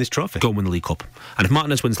go and win this trophy. Go and win the League Cup. And if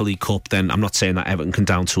Martinez wins the League Cup, then I'm not saying that Everton can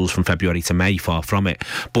down tools from February to May, far from it.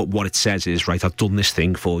 But what it says is, right, I've done this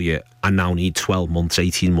thing for you. I now need 12 months,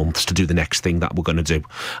 18 months to do the next thing that we're going to do.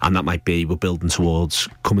 And that might be we're building towards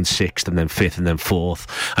coming 6th and then 5th and then 4th.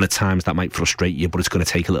 And at times that might frustrate you, but it's going to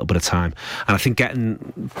take a little bit of time. And I think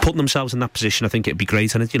putting themselves in that position, I think it'd be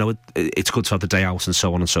great. And it's good to have the day out and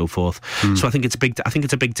so on and so forth. So I think think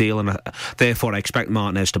it's a big deal, and therefore I expect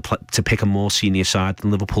Martinez to pick a more senior side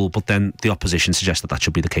than Liverpool. But then the opposition suggests that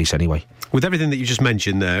should be the case anyway. With everything that you just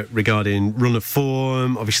mentioned there regarding run of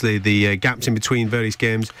form, obviously the gaps in between various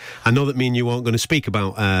games, I know that me and you aren't going to speak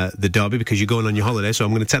about the derby because you're going on your holiday, so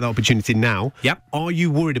I'm going to take that opportunity now. Yep. Are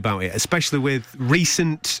you worried about it, especially with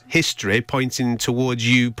recent history pointing towards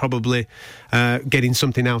you probably getting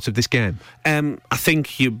something out of this game? I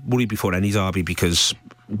think you worry before any derby because,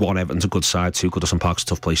 one, Everton's a good side, two, Goodison Park's a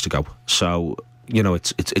tough place to go. So, you know,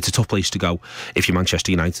 it's a tough place to go if you're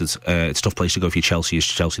Manchester United. It's a tough place to go if you're Chelsea, as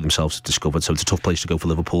Chelsea themselves have discovered. So it's a tough place to go for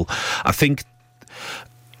Liverpool. I think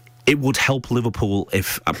it would help Liverpool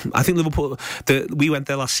if... I think Liverpool... we went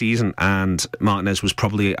there last season and Martinez was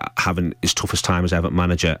probably having his toughest time as Everton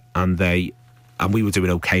manager, and we were doing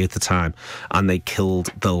okay at the time, and they killed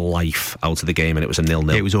the life out of the game, and it was a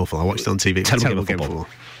 0-0. It was awful. I watched it on TV. Terrible game of football.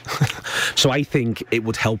 So I think it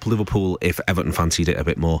would help Liverpool if Everton fancied it a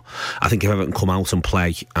bit more. I think if Everton come out and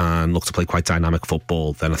play and look to play quite dynamic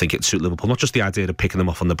football, then I think it'd suit Liverpool. Not just the idea of picking them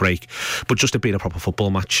off on the break, but just it being a proper football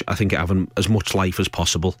match. I think having as much life as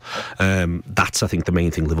possible. That's, I think, the main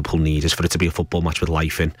thing Liverpool need, is for it to be a football match with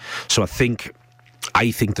life in. So I think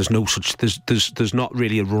there's no such there's not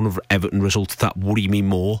really a run of Everton results that worry me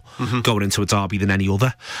more going into a derby than any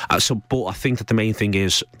other. But I think that the main thing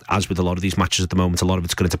is, as with a lot of these matches at the moment, a lot of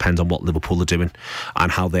it's going to depend on what Liverpool are doing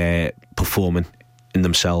and how they're performing in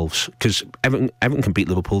themselves, because Everton can beat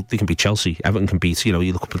Liverpool, they can beat Chelsea, Everton can beat, you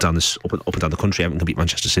look up and down the country, Everton can beat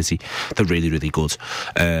Manchester City. They're really, really good.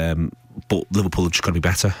 But Liverpool have just got to be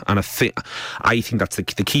better, and I think that's the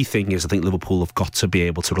key thing. Is I think Liverpool have got to be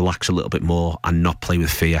able to relax a little bit more and not play with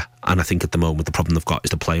fear. And I think at the moment the problem they've got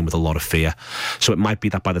is they're playing with a lot of fear. So it might be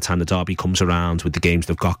that by the time the derby comes around, with the games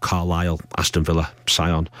they've got, Carlisle, Aston Villa,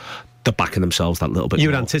 Sion, they're backing themselves that little bit You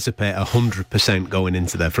more. would anticipate 100% going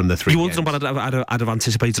into there from the three games. You wouldn't, but I'd have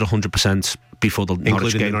anticipated 100% before the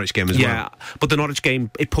Norwich game. The Norwich game as well. Yeah, but the Norwich game,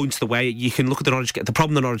 it points the way. You can look at the Norwich game. The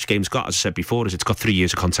problem the Norwich game's got, as I said before, is it's got 3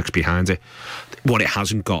 years of context behind it. What it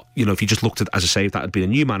hasn't got, if you just looked at, as I say, if that had been a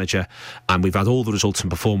new manager and we've had all the results and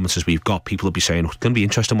performances we've got, people would be saying, it's going to be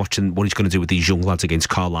interesting watching what he's going to do with these young lads against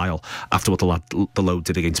Carlisle after what the Load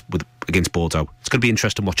did against Bordeaux. It's going to be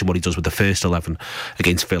interesting watching what he does with the first 11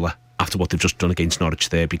 against Villa after what they've just done against Norwich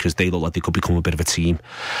there, because they look like they could become a bit of a team.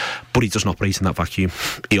 But he doesn't operate in that vacuum.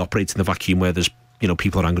 He operates in the vacuum where there's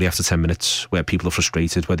people are angry after 10 minutes, where people are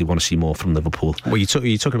frustrated, where they want to see more from Liverpool. Well, you're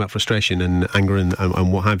talking about frustration and anger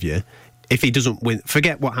and what have you. If he doesn't win,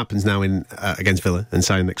 forget what happens now against Villa and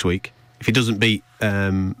Sion next week. If he doesn't beat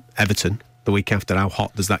Everton the week after, how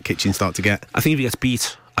hot does that kitchen start to get? I think if he gets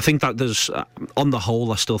beat, I think that there's, on the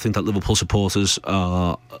whole, I still think that Liverpool supporters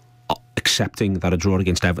are accepting that a draw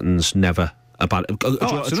against Everton's never a bad... A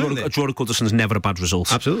draw at Goodison's never a bad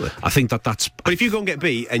result. Absolutely. I think that's... But if you go and get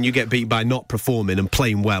beat, and you get beat by not performing and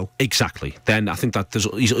playing well... Exactly. Then I think that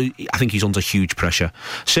I think he's under huge pressure.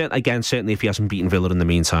 Certainly if he hasn't beaten Villa in the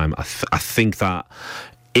meantime, I think that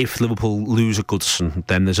if Liverpool lose at Goodison,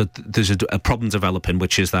 then there's a problem developing,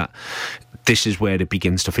 which is that this is where it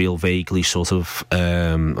begins to feel vaguely sort of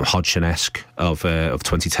Hodgson-esque of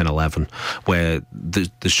 2010-11, where there's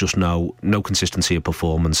just no consistency of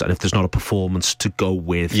performance, and if there's not a performance to go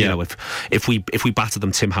with, if we batter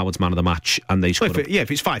them, Tim Howard's man of the match, and they score.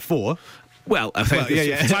 If it's 5-4. Well, I think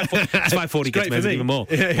it's 5-4, he gets maybe even more.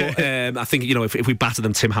 But I think, if we batter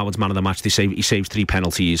them, Tim Howard's man of the match, he saves 3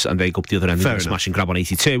 penalties and they go up the other end and smash and grab on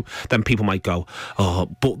 82, then people might go, oh,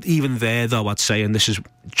 but even there, though, I'd say, and this is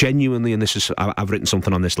genuinely, and I've written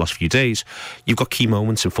something on this last few days, you've got key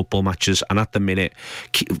moments in football matches, and at the minute,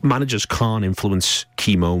 managers can't influence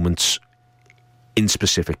key moments in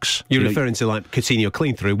specifics. You're referring to like Coutinho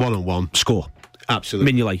clean through, one-on-one. Score.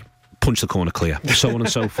 Absolutely. Mignolet, punch the corner clear, so on and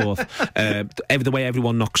so forth. The way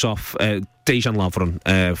everyone knocks off Dejan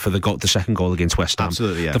Lovren for the second goal against West Ham.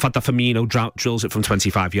 Absolutely, yeah. The fact that Firmino drills it from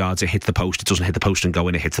 25 yards, it hits the post, it doesn't hit the post and go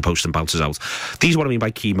in, it hits the post and bounces out. These are what I mean by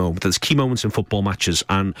key moments. There's key moments in football matches,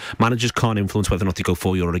 and managers can't influence whether or not they go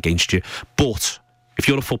for you or against you. But if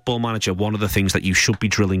you're a football manager, one of the things that you should be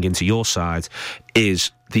drilling into your side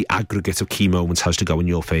is the aggregate of key moments has to go in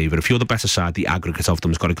your favour. If you're the better side, the aggregate of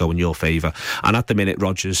them has got to go in your favour. And at the minute,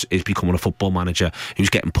 Rodgers is becoming a football manager who's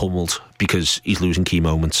getting pummeled because he's losing key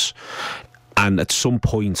moments. And at some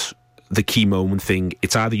point, the key moment thing,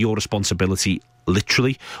 it's either your responsibility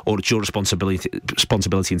literally, or it's your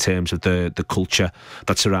responsibility in terms of the culture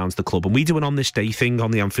that surrounds the club. And we do an On This Day thing on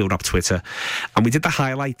the Anfield Wrap Twitter, and we did the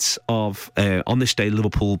highlights of on this day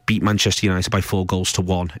Liverpool beat Manchester United by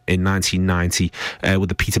 4-1 in 1990 with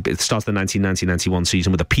the start of the 1990-91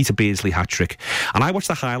 season with a Peter Beardsley hat-trick. And I watched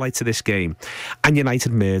the highlights of this game, and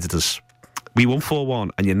United murdered us. We won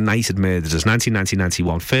 4-1 and United murdered us.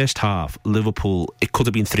 1990-91, first half, Liverpool, it could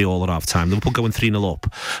have been 3-3 at half time. Liverpool going 3-0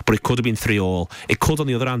 up, but it could have been 3-3. It could, on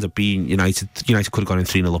the other hand, have been United could have gone in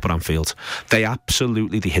 3-0 up at Anfield. They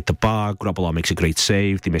hit the bar. Grobbelaar makes a great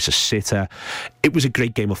save. They miss a sitter. It was a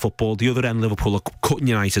great game of football. The other end, Liverpool are cutting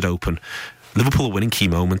United open. Liverpool are winning key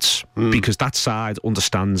moments because that side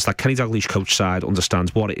understands, that Kenny Dalglish coach side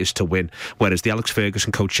understands what it is to win, whereas the Alex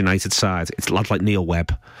Ferguson coach United side, it's lads like Neil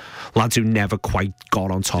Webb, lads who never quite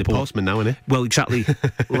got on top of Postman now, isn't it? Well, exactly.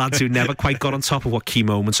 Lads who never quite got on top of what key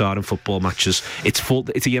moments are in football matches. It's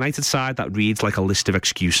a United side that reads like a list of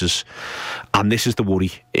excuses, and this is the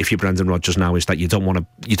worry if you're Brendan Rodgers now, is that you don't want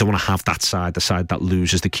to have that side, the side that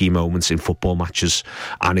loses the key moments in football matches,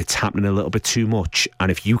 and it's happening a little bit too much.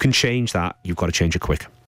 And if you can change that, you've got to change it quick.